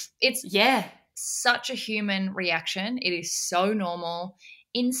 It's such a human reaction. It is so normal.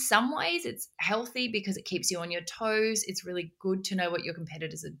 In some ways, it's healthy because it keeps you on your toes. It's really good to know what your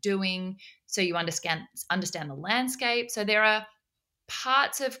competitors are doing, so you understand the landscape. So there are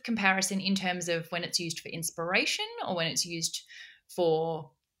parts of comparison in terms of when it's used for inspiration or when it's used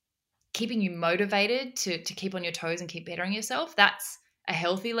for keeping you motivated to keep on your toes and keep bettering yourself. That's a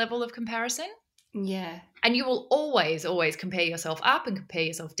healthy level of comparison. Yeah. And you will always, always compare yourself up and compare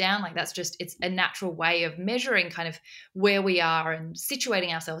yourself down. Like, that's just, it's a natural way of measuring kind of where we are and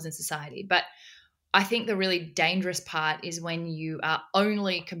situating ourselves in society. But I think the really dangerous part is when you are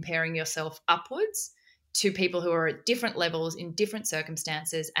only comparing yourself upwards to people who are at different levels in different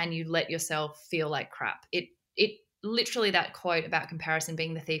circumstances, and you let yourself feel like crap. It literally, that quote about comparison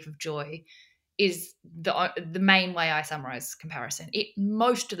being the thief of joy is the main way I summarize comparison. It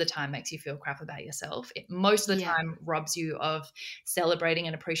most of the time makes you feel crap about yourself. It most of the time robs you of celebrating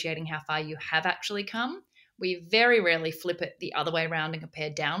and appreciating how far you have actually come. We very rarely flip it the other way around and compare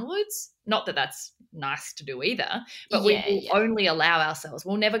downwards. Not that that's nice to do either, but we will only allow ourselves.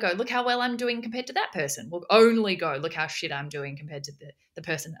 We'll never go, look how well I'm doing compared to that person. We'll only go, look how shit I'm doing compared to the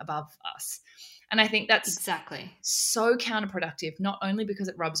person above us. And I think that's exactly so counterproductive, not only because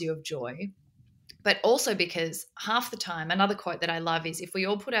it robs you of joy, but also because half the time, another quote that I love is, if we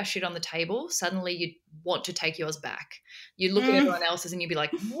all put our shit on the table, suddenly you want to take yours back. You look at everyone else's and you'd be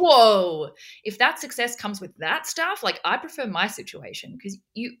like, whoa, if that success comes with that stuff, like I prefer my situation, because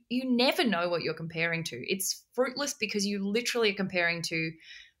you never know what you're comparing to. It's fruitless because you literally are comparing to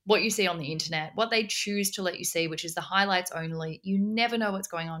what you see on the internet, what they choose to let you see, which is the highlights only. You never know what's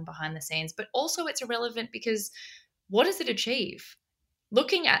going on behind the scenes, but also it's irrelevant because what does it achieve?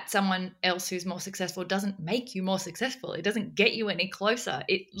 Looking at someone else who's more successful doesn't make you more successful. It doesn't get you any closer.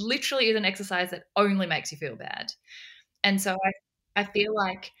 It literally is an exercise that only makes you feel bad. And so I feel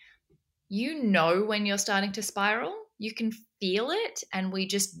like when you're starting to spiral, you can feel it, and we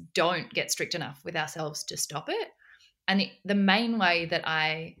just don't get strict enough with ourselves to stop it. And the main way that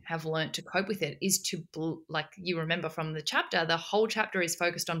I have learned to cope with it is to, like you remember from the chapter, the whole chapter is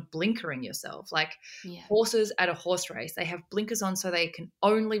focused on blinkering yourself. Like horses at a horse race, they have blinkers on so they can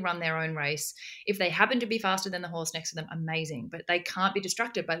only run their own race. If they happen to be faster than the horse next to them, amazing. But they can't be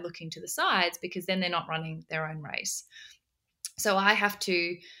distracted by looking to the sides, because then they're not running their own race. So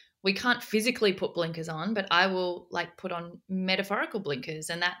we can't physically put blinkers on, but I will like put on metaphorical blinkers.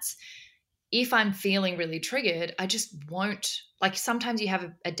 And that's, if I'm feeling really triggered, I just won't, like sometimes you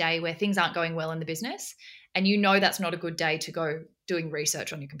have a day where things aren't going well in the business, and that's not a good day to go doing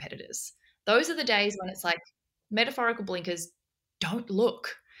research on your competitors. Those are the days when it's like metaphorical blinkers, don't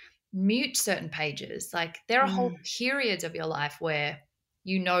look, mute certain pages. Like there are whole periods of your life where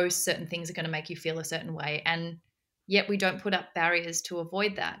certain things are going to make you feel a certain way, and yet we don't put up barriers to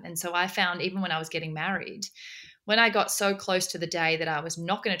avoid that. And so I found, even when I was getting married, when I got so close to the day that I was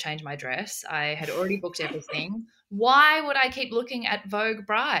not going to change my dress, I had already booked everything. Why would I keep looking at Vogue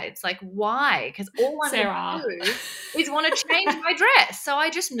brides? Like, why? Because all I want to do is want to change my dress. So I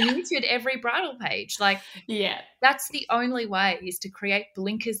just muted every bridal page. Like, that's the only way, is to create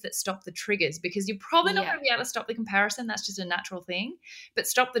blinkers that stop the triggers, because you're probably not going to be able to stop the comparison. That's just a natural thing. But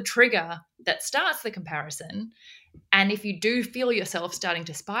stop the trigger that starts the comparison. And if you do feel yourself starting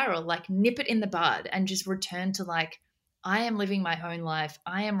to spiral, like nip it in the bud and just return to like, I am living my own life.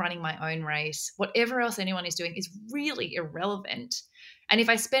 I am running my own race. Whatever else anyone is doing is really irrelevant. And if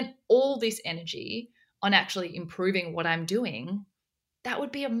I spent all this energy on actually improving what I'm doing, that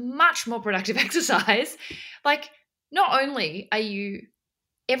would be a much more productive exercise. Like, not only are you,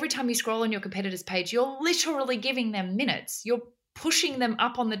 every time you scroll on your competitor's page, you're literally giving them minutes. You're pushing them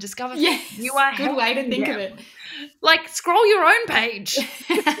up on the Discover feed. Yes, you are good way to think of it. Like, scroll your own page.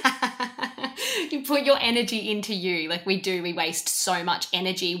 You put your energy into you. Like we waste so much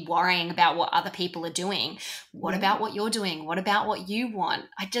energy worrying about what other people are doing. What about what you're doing? What about what you want?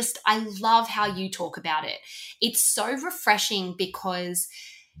 I love how you talk about it. It's so refreshing because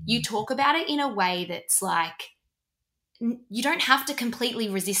you talk about it in a way that's like, you don't have to completely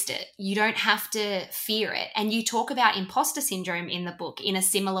resist it. You don't have to fear it. And you talk about imposter syndrome in the book in a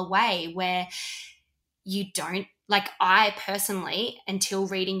similar way, where you don't, like I personally, until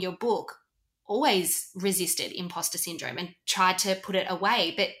reading your book, always resisted imposter syndrome and tried to put it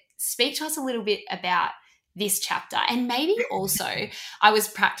away. But speak to us a little bit about this chapter. And maybe also I was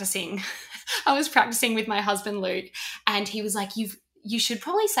practicing with my husband, Luke, and he was like, you should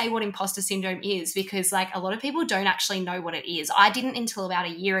probably say what imposter syndrome is, because like a lot of people don't actually know what it is. I didn't until about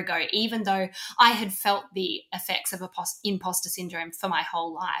a year ago, even though I had felt the effects of imposter syndrome for my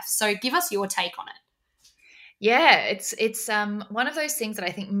whole life. So give us your take on it. Yeah, it's one of those things that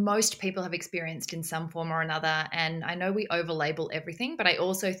I think most people have experienced in some form or another. And I know we over-label everything, but I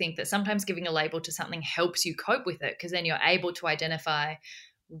also think that sometimes giving a label to something helps you cope with it, because then you're able to identify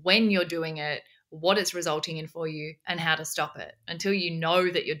when you're doing it, what it's resulting in for you, and how to stop it. Until you know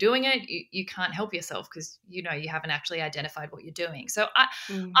that you're doing it, you can't help yourself, because you haven't actually identified what you're doing. So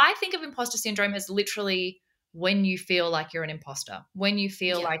I think of imposter syndrome as literally when you feel like you're an imposter, when you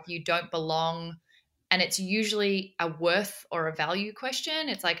feel like you don't belong And it's usually a worth or a value question.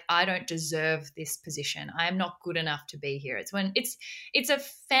 It's like, I don't deserve this position. I am not good enough to be here. It's when it's a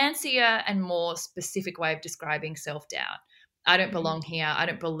fancier and more specific way of describing self-doubt. I don't belong here. I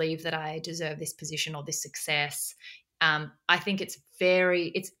don't believe that I deserve this position or this success. I think it's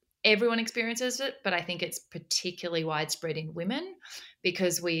everyone experiences it, but I think it's particularly widespread in women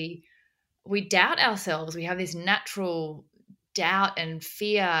because we doubt ourselves. We have this natural doubt and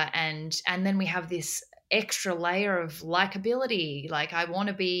fear, and then we have this extra layer of likability. Like, I want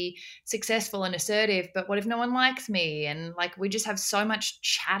to be successful and assertive, but what if no one likes me? And like, we just have so much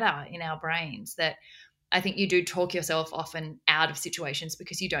chatter in our brains that I think you do talk yourself often out of situations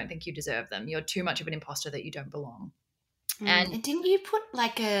because you don't think you deserve them. You're too much of an imposter that you don't belong. And didn't you put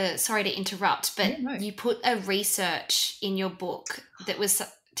sorry to interrupt, but you put a research in your book that was,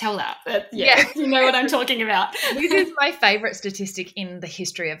 tell that. Yeah. You know what I'm talking about. This is my favorite statistic in the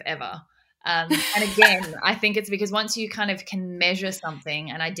history of ever. And again, I think it's because once you kind of can measure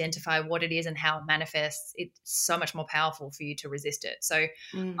something and identify what it is and how it manifests, it's so much more powerful for you to resist it. So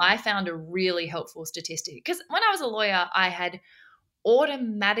I found a really helpful statistic because when I was a lawyer, I had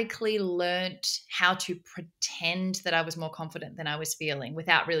automatically learnt how to pretend that I was more confident than I was feeling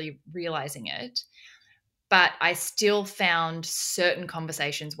without really realizing it. But I still found certain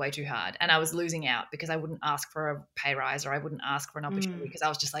conversations way too hard, and I was losing out because I wouldn't ask for a pay rise or I wouldn't ask for an opportunity because I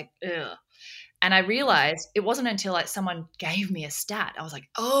was just like, ugh. And I realized it wasn't until someone gave me a stat, I was like,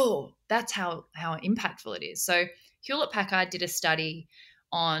 oh, that's how impactful it is. So Hewlett-Packard did a study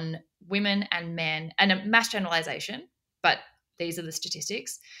on women and men, and a mass generalization, but these are the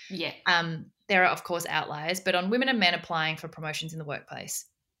statistics. Yeah. There are, of course, outliers, but on women and men applying for promotions in the workplace.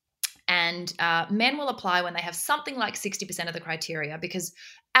 And men will apply when they have something like 60% of the criteria because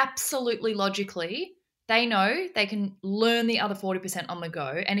absolutely logically, they know they can learn the other 40% on the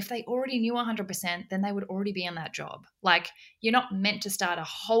go. And if they already knew 100%, then they would already be in that job. Like, you're not meant to start a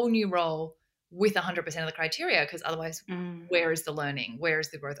whole new role with 100% of the criteria because otherwise, where is the learning? Where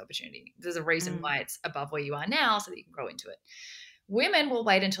is the growth opportunity? There's a reason why it's above where you are now so that you can grow into it. Women will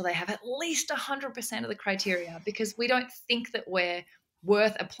wait until they have at least 100% of the criteria because we don't think that we're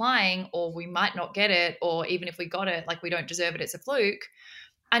worth applying, or we might not get it, or even if we got it, like, we don't deserve it, it's a fluke,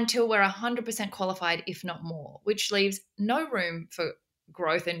 until we're 100% qualified, if not more, which leaves no room for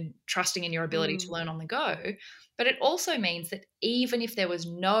growth and trusting in your ability to learn on the go. But it also means that even if there was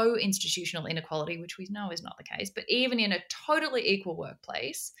no institutional inequality, which we know is not the case, but even in a totally equal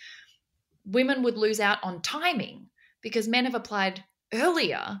workplace, women would lose out on timing because men have applied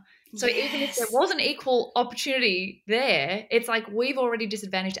earlier. So even if there was an equal opportunity there, it's like we've already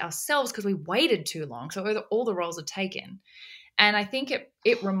disadvantaged ourselves because we waited too long. So all the roles are taken. And I think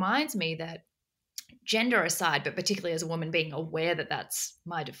it reminds me that, gender aside, but particularly as a woman being aware that that's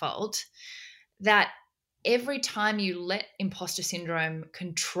my default, that every time you let imposter syndrome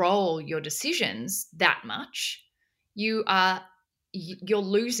control your decisions that much, you're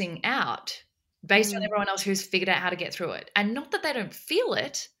losing out based on everyone else who's figured out how to get through it. And not that they don't feel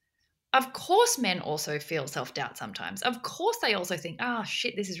it. Of course, men also feel self-doubt sometimes. Of course, they also think, oh,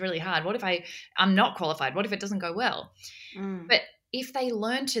 shit, this is really hard. What if I'm not qualified? What if it doesn't go well? But if they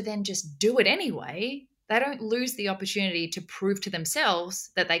learn to then just do it anyway, they don't lose the opportunity to prove to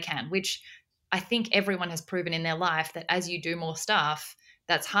themselves that they can, which I think everyone has proven in their life that as you do more stuff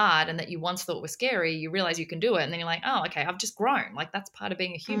that's hard and that you once thought was scary, you realize you can do it. And then you're like, oh, okay, I've just grown. Like, that's part of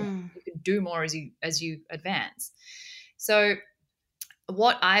being a human. You can do more as you advance. So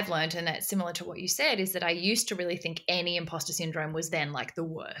what I've learned, and that's similar to what you said, is that I used to really think any imposter syndrome was then like the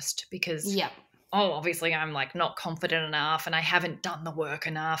worst because, obviously I'm like not confident enough and I haven't done the work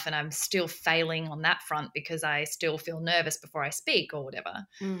enough and I'm still failing on that front because I still feel nervous before I speak or whatever.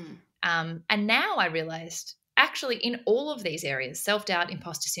 And now I realized actually in all of these areas, self-doubt,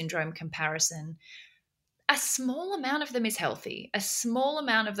 imposter syndrome, comparison, a small amount of them is healthy. A small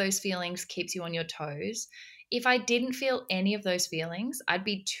amount of those feelings keeps you on your toes. If I didn't feel any of those feelings, I'd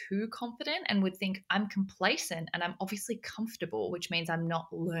be too confident and would think I'm complacent and I'm obviously comfortable, which means I'm not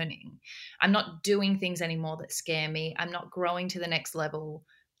learning. I'm not doing things anymore that scare me. I'm not growing to the next level.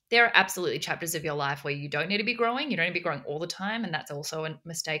 There are absolutely chapters of your life where you don't need to be growing. You don't need to be growing all the time. And that's also a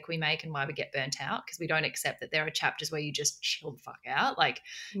mistake we make and why we get burnt out because we don't accept that there are chapters where you just chill the fuck out. Like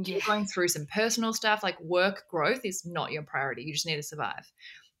you're going through some personal stuff, like work growth is not your priority. You just need to survive.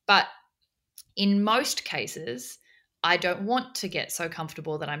 But in most cases, I don't want to get so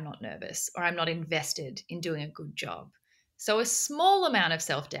comfortable that I'm not nervous or I'm not invested in doing a good job. So a small amount of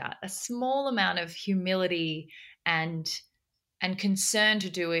self-doubt, a small amount of humility and concern to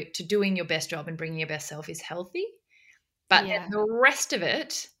doing your best job and bringing your best self is healthy. But then the rest of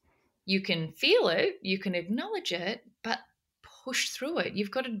it, You can feel it, you can acknowledge it, but push through it. You've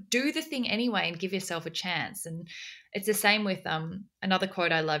got to do the thing anyway and give yourself a chance. And it's the same with another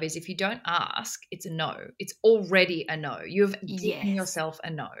quote I love is, if you don't ask, it's a no. It's already a no. You've given yourself a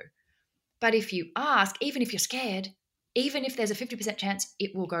no. But if you ask, even if you're scared, even if there's a 50% chance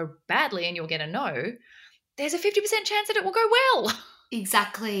it will go badly and you'll get a no, there's a 50% chance that it will go well.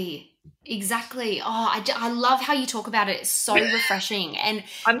 Exactly. Oh, I love how you talk about it. It's so refreshing. And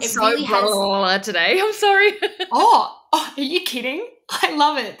I'm it so really has... blah today. I'm sorry. Oh, are you kidding? I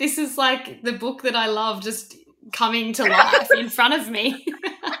love it. This is like the book that I love just coming to life in front of me.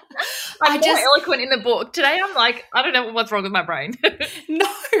 I'm more eloquent in the book. Today I'm like, I don't know what's wrong with my brain. No,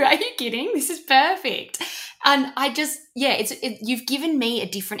 are you kidding? This is perfect. And I just, you've given me a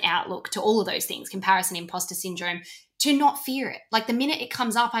different outlook to all of those things, comparison, imposter syndrome, to not fear it. Like the minute it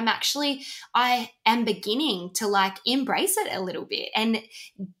comes up, I am beginning to like embrace it a little bit and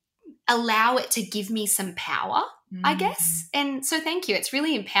allow it to give me some power, I guess. And so thank you. It's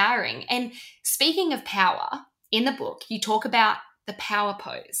really empowering. And speaking of power, in the book, you talk about the power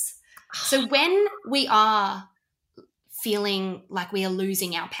pose. So when we are feeling like we are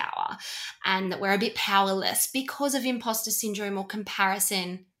losing our power and that we're a bit powerless because of imposter syndrome or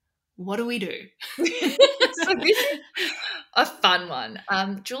comparison, what do we do? So this is a fun one.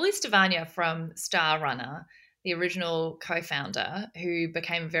 Julie Stavania from Star Runner, the original co-founder who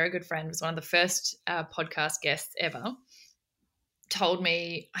became a very good friend, was one of the first podcast guests ever, told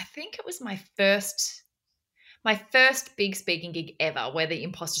me, I think it was my first big speaking gig ever, where the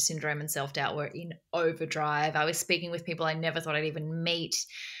imposter syndrome and self-doubt were in overdrive. I was speaking with people I never thought I'd even meet.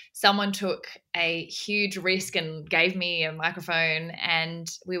 Someone took a huge risk and gave me a microphone, and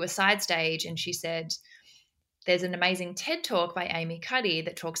we were side stage, and she said, there's an amazing TED talk by Amy Cuddy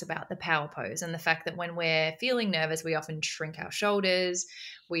that talks about the power pose and the fact that when we're feeling nervous, we often shrink our shoulders.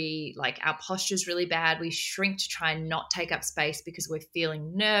 Our posture's really bad. We shrink to try and not take up space because we're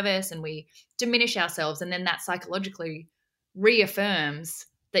feeling nervous, and we diminish ourselves. And then that psychologically reaffirms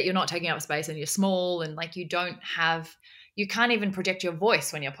that you're not taking up space and you're small, and like you can't even project your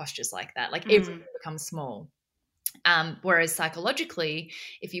voice when your posture's like that. Like everything becomes small. Whereas psychologically,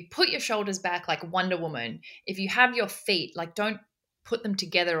 if you put your shoulders back like Wonder Woman, if you have your feet, like don't put them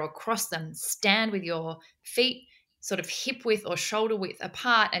together or cross them, stand with your feet sort of hip width or shoulder width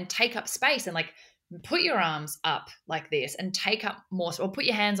apart and take up space, and like put your arms up like this and take up more, or put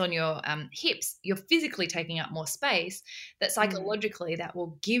your hands on your hips, you're physically taking up more space. That psychologically that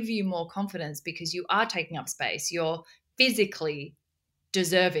will give you more confidence because you are taking up space. You're physically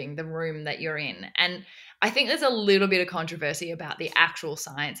deserving the room that you're in. And I think there's a little bit of controversy about the actual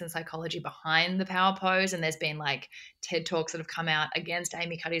science and psychology behind the power pose. And there's been like TED Talks that have come out against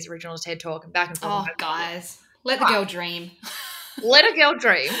Amy Cuddy's original TED Talk and back and forth. Oh, guys, let the girl dream. Let a girl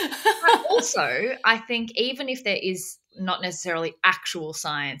dream. But also, I think even if there is not necessarily actual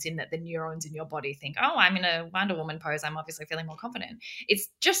science in that the neurons in your body think, oh, I'm in a Wonder Woman pose, I'm obviously feeling more confident. It's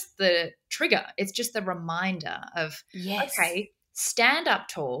just the trigger. It's just the reminder of, okay, stand up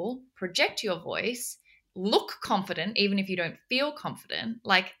tall, project your voice, look confident even if you don't feel confident.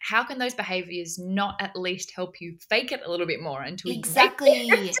 Like, how can those behaviors not at least help you fake it a little bit more and to exactly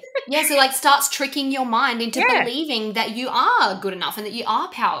yeah, so like starts tricking your mind into believing that you are good enough and that you are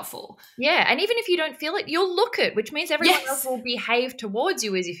powerful. And even if you don't feel it, you'll look it, which means everyone else will behave towards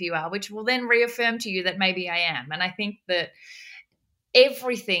you as if you are, which will then reaffirm to you that maybe I am. And I think that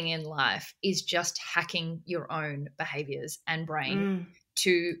everything in life is just hacking your own behaviors and brain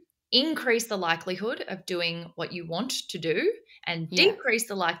to increase the likelihood of doing what you want to do and decrease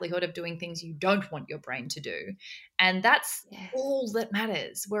the likelihood of doing things you don't want your brain to do. And that's all that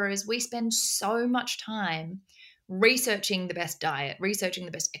matters. Whereas we spend so much time researching the best diet, researching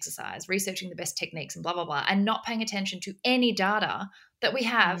the best exercise, researching the best techniques and blah, blah, blah, and not paying attention to any data that we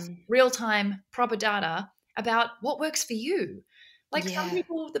have, real-time, proper data about what works for you. Like some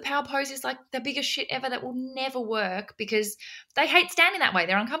people, the power pose is like the biggest shit ever that will never work because they hate standing that way.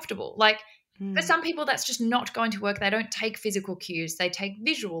 They're uncomfortable. Like for some people, that's just not going to work. They don't take physical cues. They take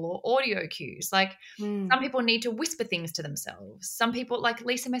visual or audio cues. Like some people need to whisper things to themselves. Some people, like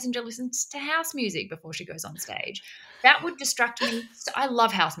Lisa Messenger, listens to house music before she goes on stage. That would distract me. I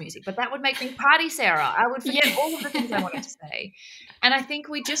love house music, but that would make me party Sarah. I would forget all of the things I wanted to say. And I think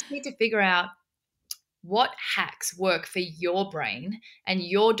we just need to figure out what hacks work for your brain and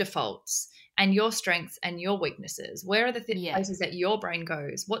your defaults and your strengths and your weaknesses. Where are the places that your brain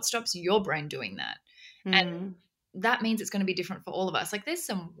goes? What stops your brain doing that? And that means it's going to be different for all of us. Like there's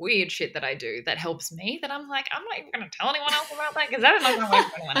some weird shit that I do that helps me that I'm like, I'm not even going to tell anyone else about that because that is not going to work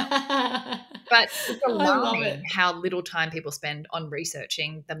for anyone else. But it's I love it. alarming how little time people spend on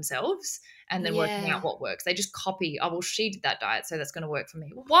researching themselves and then working out what works. They just copy, oh, well, she did that diet, so that's going to work for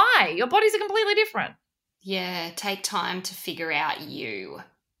me. Why? Your bodies are completely different. Yeah, take time to figure out you.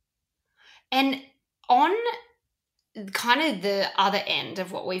 And on kind of the other end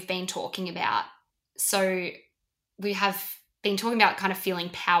of what we've been talking about, so we have been talking about kind of feeling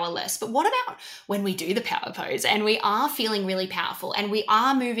powerless, but what about when we do the power pose and we are feeling really powerful and we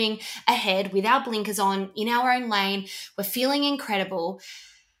are moving ahead with our blinkers on in our own lane, we're feeling incredible,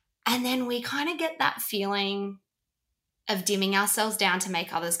 and then we kind of get that feeling of dimming ourselves down to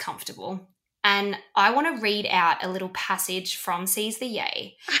make others comfortable. And I want to read out a little passage from Seize the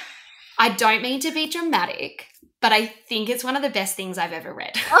Yay. I don't mean to be dramatic, but I think it's one of the best things I've ever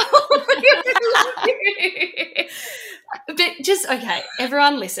read. But just, okay,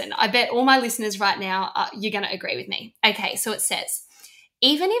 everyone listen. I bet all my listeners right now, you're going to agree with me. Okay, so it says,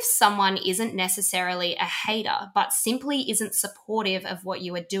 even if someone isn't necessarily a hater, but simply isn't supportive of what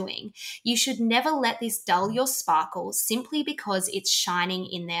you are doing, you should never let this dull your sparkle simply because it's shining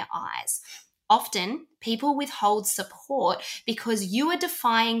in their eyes. Often, people withhold support because you are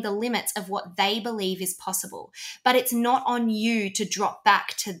defying the limits of what they believe is possible, but it's not on you to drop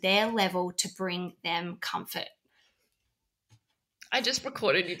back to their level to bring them comfort. I just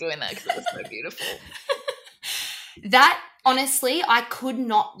recorded you doing that because it was so beautiful. That, honestly, I could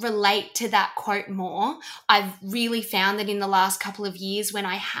not relate to that quote more. I've really found that in the last couple of years when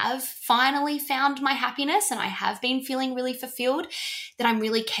I have finally found my happiness and I have been feeling really fulfilled, that I'm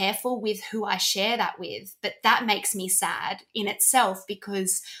really careful with who I share that with. But that makes me sad in itself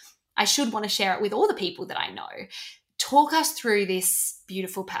because I should want to share it with all the people that I know. Talk us through this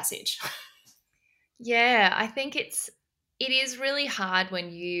beautiful passage. Yeah, I think it is really hard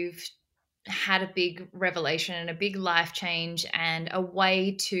when you've had a big revelation and a big life change and a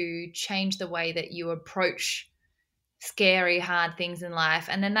way to change the way that you approach scary, hard things in life.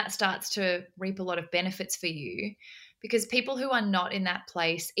 And then that starts to reap a lot of benefits for you because people who are not in that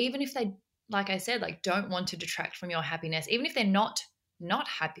place, even if they, like I said, like don't want to detract from your happiness, even if they're not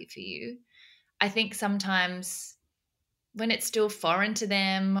happy for you, I think sometimes when it's still foreign to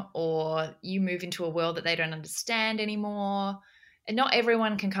them or you move into a world that they don't understand anymore, and not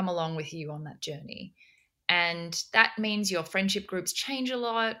everyone can come along with you on that journey. And that means your friendship groups change a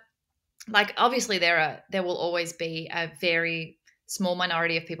lot. Like obviously there will always be a very small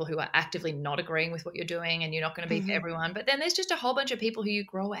minority of people who are actively not agreeing with what you're doing and you're not going to be for everyone. But then there's just a whole bunch of people who you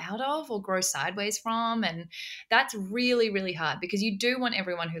grow out of or grow sideways from. And that's really, really hard because you do want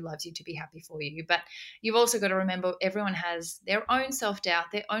everyone who loves you to be happy for you. But you've also got to remember everyone has their own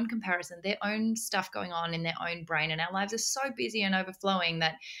self-doubt, their own comparison, their own stuff going on in their own brain. And our lives are so busy and overflowing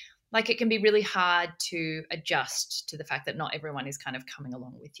that like it can be really hard to adjust to the fact that not everyone is kind of coming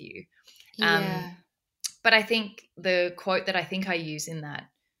along with you. Yeah. But I think the quote that I think I use in that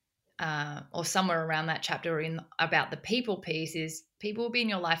or somewhere around that chapter in about the people piece is people will be in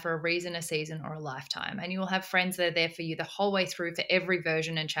your life for a reason, a season, or a lifetime. And you will have friends that are there for you the whole way through for every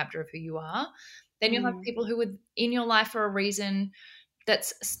version and chapter of who you are. Then you'll have people who are in your life for a reason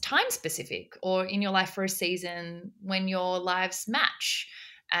that's time specific or in your life for a season when your lives match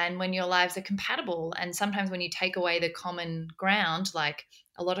and when your lives are compatible. And sometimes when you take away the common ground, like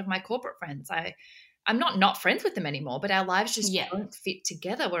a lot of my corporate friends, I'm not friends with them anymore, but our lives just don't fit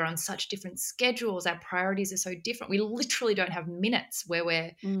together. We're on such different schedules. Our priorities are so different. We literally don't have minutes where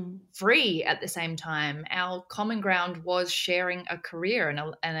we're free at the same time. Our common ground was sharing a career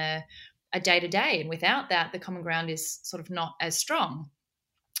and a day-to-day. And without that, the common ground is sort of not as strong.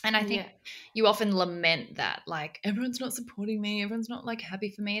 And I think you often lament that, like, everyone's not supporting me. Everyone's not like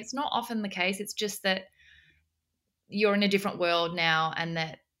happy for me. It's not often the case. It's just that you're in a different world now and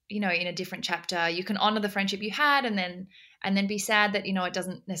that, you know, in a different chapter, you can honor the friendship you had and then be sad that, you know, it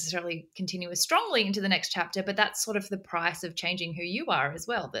doesn't necessarily continue as strongly into the next chapter, but that's sort of the price of changing who you are as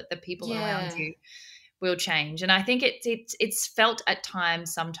well, that the people around you will change. And I think it's felt at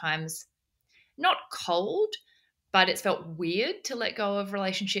times, sometimes not cold, but it's felt weird to let go of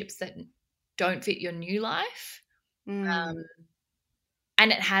relationships that don't fit your new life.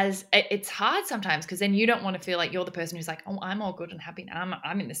 And it's hard sometimes because then you don't want to feel like you're the person who's like, oh, I'm all good and happy.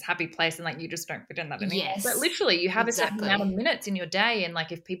 I'm in this happy place and like you just don't fit in that anymore. But literally you have a certain amount of minutes in your day and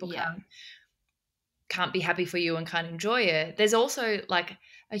like if people can't be happy for you and can't enjoy it, there's also like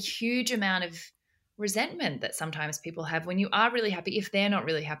a huge amount of resentment that sometimes people have when you are really happy if they're not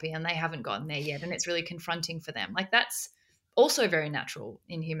really happy and they haven't gotten there yet and it's really confronting for them. Like that's also very natural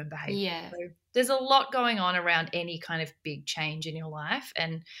in human behavior. So there's a lot going on around any kind of big change in your life.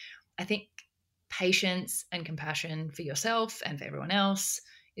 And I think patience and compassion for yourself and for everyone else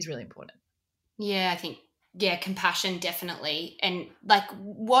is really important. Yeah, I think, yeah, compassion, definitely. And like,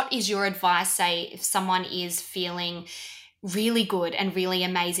 what is your advice, say, if someone is feeling really good and really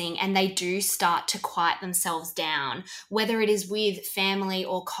amazing and they do start to quiet themselves down, whether it is with family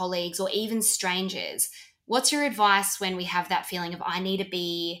or colleagues or even strangers? What's your advice when we have that feeling of, I need to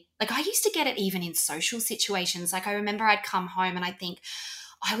be like, I used to get it even in social situations. Like, I remember I'd come home and I think,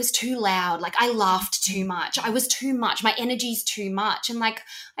 I was too loud. Like, I laughed too much. I was too much. My energy's too much. And like,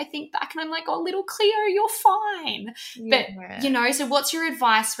 I think back and I'm like, oh, little Cleo, you're fine. But, Yeah. so what's your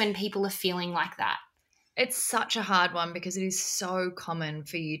advice when people are feeling like that? It's such a hard one because it is so common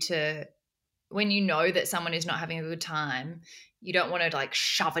for you to, when you know that someone is not having a good time, you don't want to like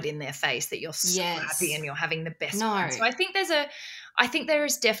shove it in their face that you're so happy Yes. and you're having the best No. one. So I think there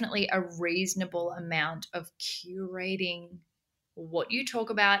is definitely a reasonable amount of curating what you talk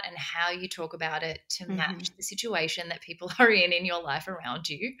about and how you talk about it to match the situation that people are in your life around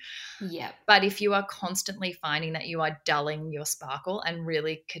you. Yep. But if you are constantly finding that you are dulling your sparkle and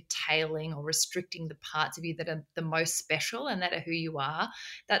really curtailing or restricting the parts of you that are the most special and that are who you are,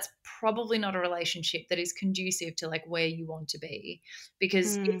 that's probably not a relationship that is conducive to like where you want to be,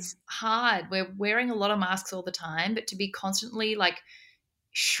 because it's hard. We're wearing a lot of masks all the time, but to be constantly like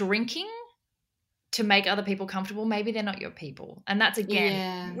shrinking to make other people comfortable, maybe they're not your people. And that's,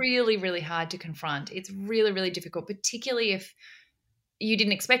 again, really, really hard to confront. It's really, really difficult, particularly if you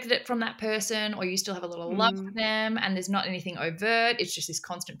didn't expect it from that person or you still have a lot of love for them and there's not anything overt. It's just this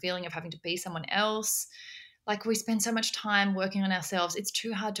constant feeling of having to be someone else. Like, we spend so much time working on ourselves. It's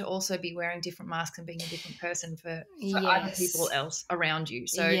too hard to also be wearing different masks and being a different person for other people else around you.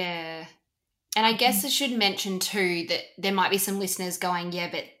 So yeah. And I guess I should mention too that there might be some listeners going, yeah,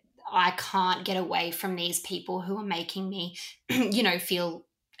 but I can't get away from these people who are making me, feel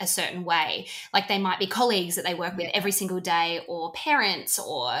a certain way. Like, they might be colleagues that they work with every single day, or parents,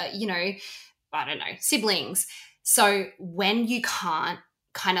 or, I don't know, siblings. So when you can't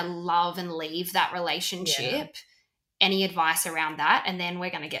kind of love and leave that relationship, any advice around that? And then we're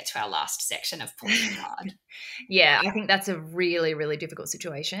going to get to our last section of pulling the card. Yeah, I think that's a really, really difficult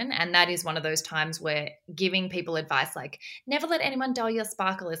situation. And that is one of those times where giving people advice like, never let anyone dull your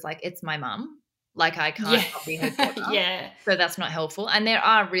sparkle, is like, it's my mum. Like, I can't not be her daughter. So that's not helpful. And there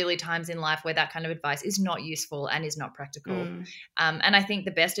are really times in life where that kind of advice is not useful and is not practical. And I think the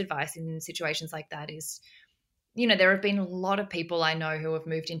best advice in situations like that is, there have been a lot of people I know who have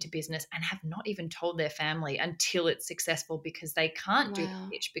moved into business and have not even told their family until it's successful, because they can't do the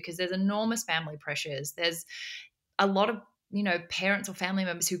pitch, because there's enormous family pressures. There's a lot of, parents or family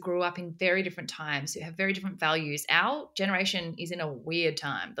members who grew up in very different times, who have very different values. Our generation is in a weird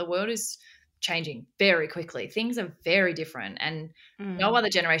time. The world is changing very quickly. Things are very different, and no other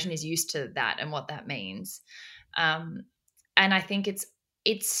generation is used to that and what that means. And I think it's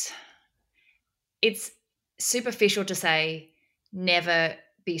superficial to say never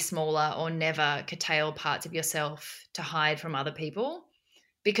be smaller or never curtail parts of yourself to hide from other people,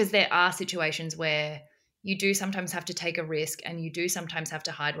 because there are situations where you do sometimes have to take a risk and you do sometimes have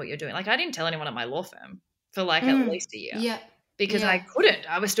to hide what you're doing. Like, I didn't tell anyone at my law firm for like at least a year because I couldn't.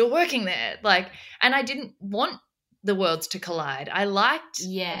 I was still working there. Like, and I didn't want the worlds to collide. I liked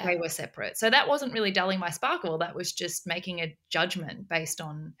that they were separate. So that wasn't really dulling my sparkle. That was just making a judgment based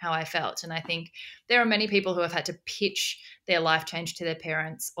on how I felt. And I think there are many people who have had to pitch their life change to their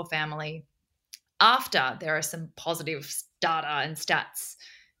parents or family after there are some positive data and stats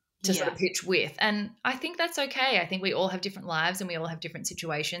to sort of pitch with. And I think that's okay. I think we all have different lives and we all have different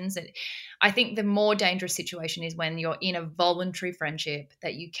situations. And I think the more dangerous situation is when you're in a voluntary friendship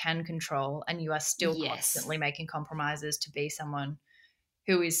that you can control and you are still constantly making compromises to be someone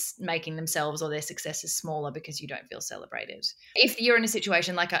who is making themselves or their successes smaller because you don't feel celebrated. If you're in a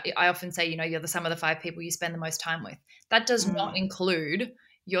situation like I often say, you're the sum of the 5 people you spend the most time with, that does not include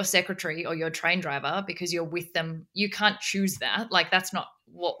your secretary or your train driver because you're with them. You can't choose that. Like, that's not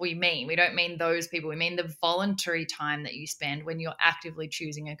what we mean. We don't mean those people. We mean the voluntary time that you spend when you're actively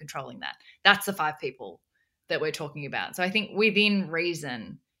choosing and controlling that. That's the 5 people that we're talking about. So I think within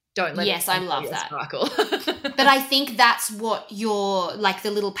reason, don't let I love that. Sparkle. But I think that's what like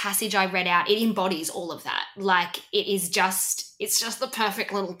the little passage I read out, it embodies all of that. Like, it's just the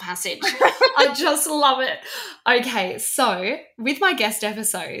perfect little passage. I just love it. Okay, so with my guest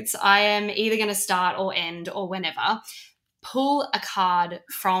episodes, I am either going to start or end or whenever, pull a card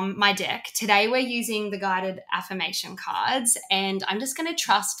from my deck. Today we're using the guided affirmation cards, and I'm just going to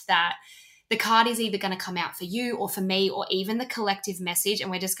trust that the card is either going to come out for you or for me or even the collective message, and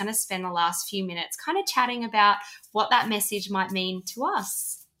we're just going to spend the last few minutes kind of chatting about what that message might mean to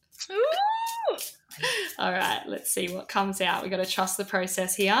us. Ooh. All right, let's see what comes out. We've got to trust the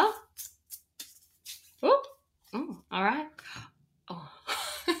process here. All right. Oh.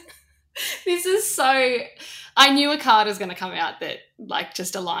 This is so... I knew a card was going to come out that like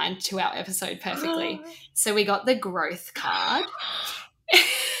just aligned to our episode perfectly. So we got the growth card.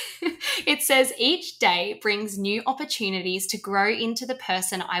 It says, each day brings new opportunities to grow into the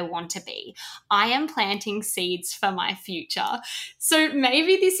person I want to be. I am planting seeds for my future. So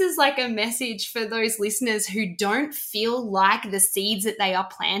maybe this is like a message for those listeners who don't feel like the seeds that they are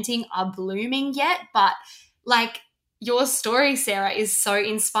planting are blooming yet, but like your story, Sarah, is so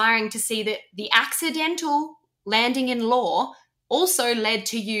inspiring to see that the accidental landing in law also led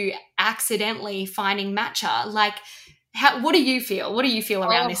to you accidentally finding matcha. Like, what do you feel? What do you feel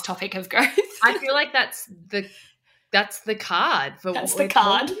around this topic of growth? I feel like that's the card for That's what the we're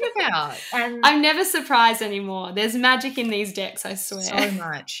card. talking about. And I'm never surprised anymore. There's magic in these decks, I swear.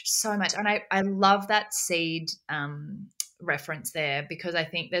 So much. And I love that seed reference there, because I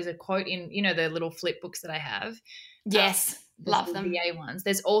think there's a quote in, the little flip books that I have. Yes, love them. VA ones.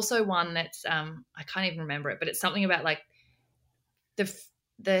 There's also one that's I can't even remember it, but it's something about like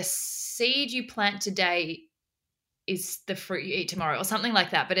the seed you plant today is the fruit you eat tomorrow, or something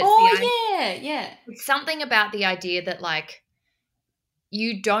like that. But it's it's something about the idea that like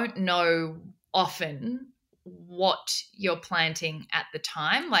you don't know often what you're planting at the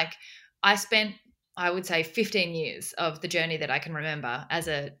time. Like I spent, I would say, 15 years of the journey that I can remember as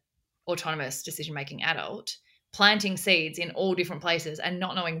a autonomous decision-making adult, planting seeds in all different places and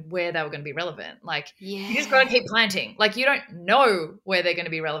not knowing where they were going to be relevant. Like you just got to keep planting. Like you don't know where they're going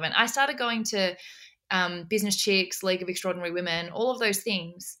to be relevant. I started going to Business Chicks, League of Extraordinary Women, all of those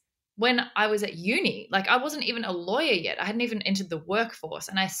things when I was at uni. Like I wasn't even a lawyer yet. I hadn't even entered the workforce,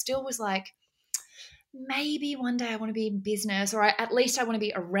 and I still was like, maybe one day I want to be in business, or at least I want to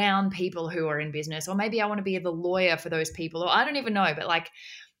be around people who are in business, or maybe I want to be the lawyer for those people, or I don't even know. But like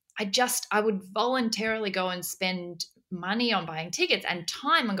I would voluntarily go and spend money on buying tickets and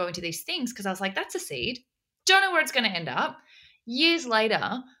time on going to these things, because I was like, that's a seed. Don't know where it's going to end up. Years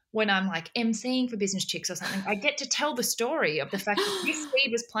later, when I'm like emceeing for Business Chicks or something, I get to tell the story of the fact that this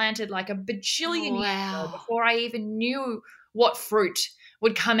seed was planted like a bajillion years ago before I even knew what fruit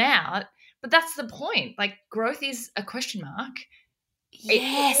would come out. But that's the point. Like growth is a question mark.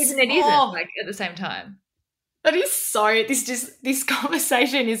 Yes. It isn't like at the same time. That is so, this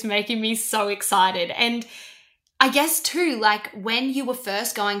conversation is making me so excited. And I guess too, like when you were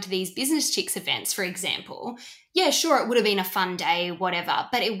first going to these Business Chicks events, for example, yeah, sure, it would have been a fun day, whatever,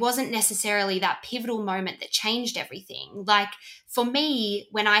 but it wasn't necessarily that pivotal moment that changed everything. Like for me,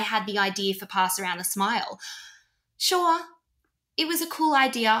 when I had the idea for Pass Around the Smile, sure, it was a cool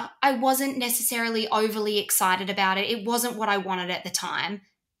idea. I wasn't necessarily overly excited about it. It wasn't what I wanted at the time,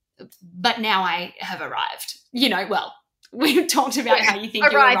 but now I have arrived. Well, we've talked about how you think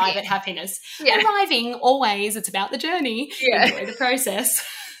you arrive at happiness. Yeah. Arriving, always, it's about the journey. Yeah. Enjoy the process.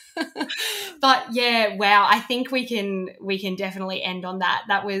 But yeah, wow, I think we can definitely end on that.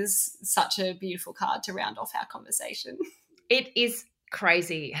 That was such a beautiful card to round off our conversation. It is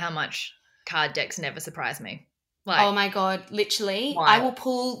crazy how much card decks never surprise me. Like, oh my God, literally. Wow. I will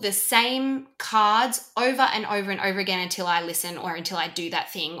pull the same cards over and over and over again until I listen or until I do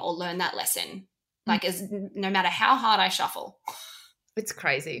that thing or learn that lesson. Like no matter how hard I shuffle. It's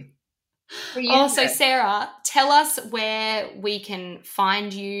crazy. So Sarah, tell us where we can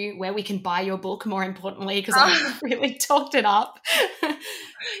find you, where we can buy your book, more importantly, because I've really talked it up.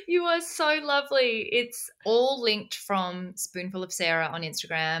 You are so lovely. It's all linked from Spoonful of Sarah on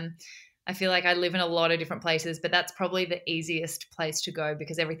Instagram. I feel like I live in a lot of different places, but that's probably the easiest place to go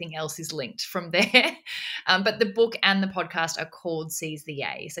because everything else is linked from there. But the book and the podcast are called Seize the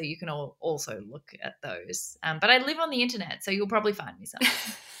Yay, so you can also look at those. But I live on the internet, so you'll probably find me somewhere.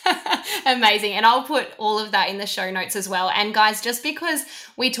 Amazing. And I'll put all of that in the show notes as well. And guys, just because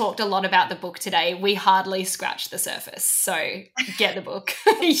we talked a lot about the book today, we hardly scratched the surface. So get the book.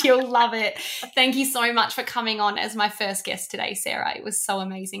 You'll love it. Thank you so much for coming on as my first guest today, Sarah. It was so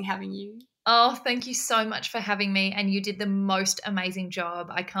amazing having you. Oh, thank you so much for having me. And you did the most amazing job.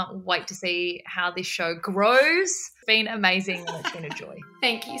 I can't wait to see how this show grows. It's been amazing and it's been a joy.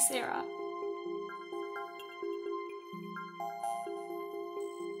 Thank you, Sarah.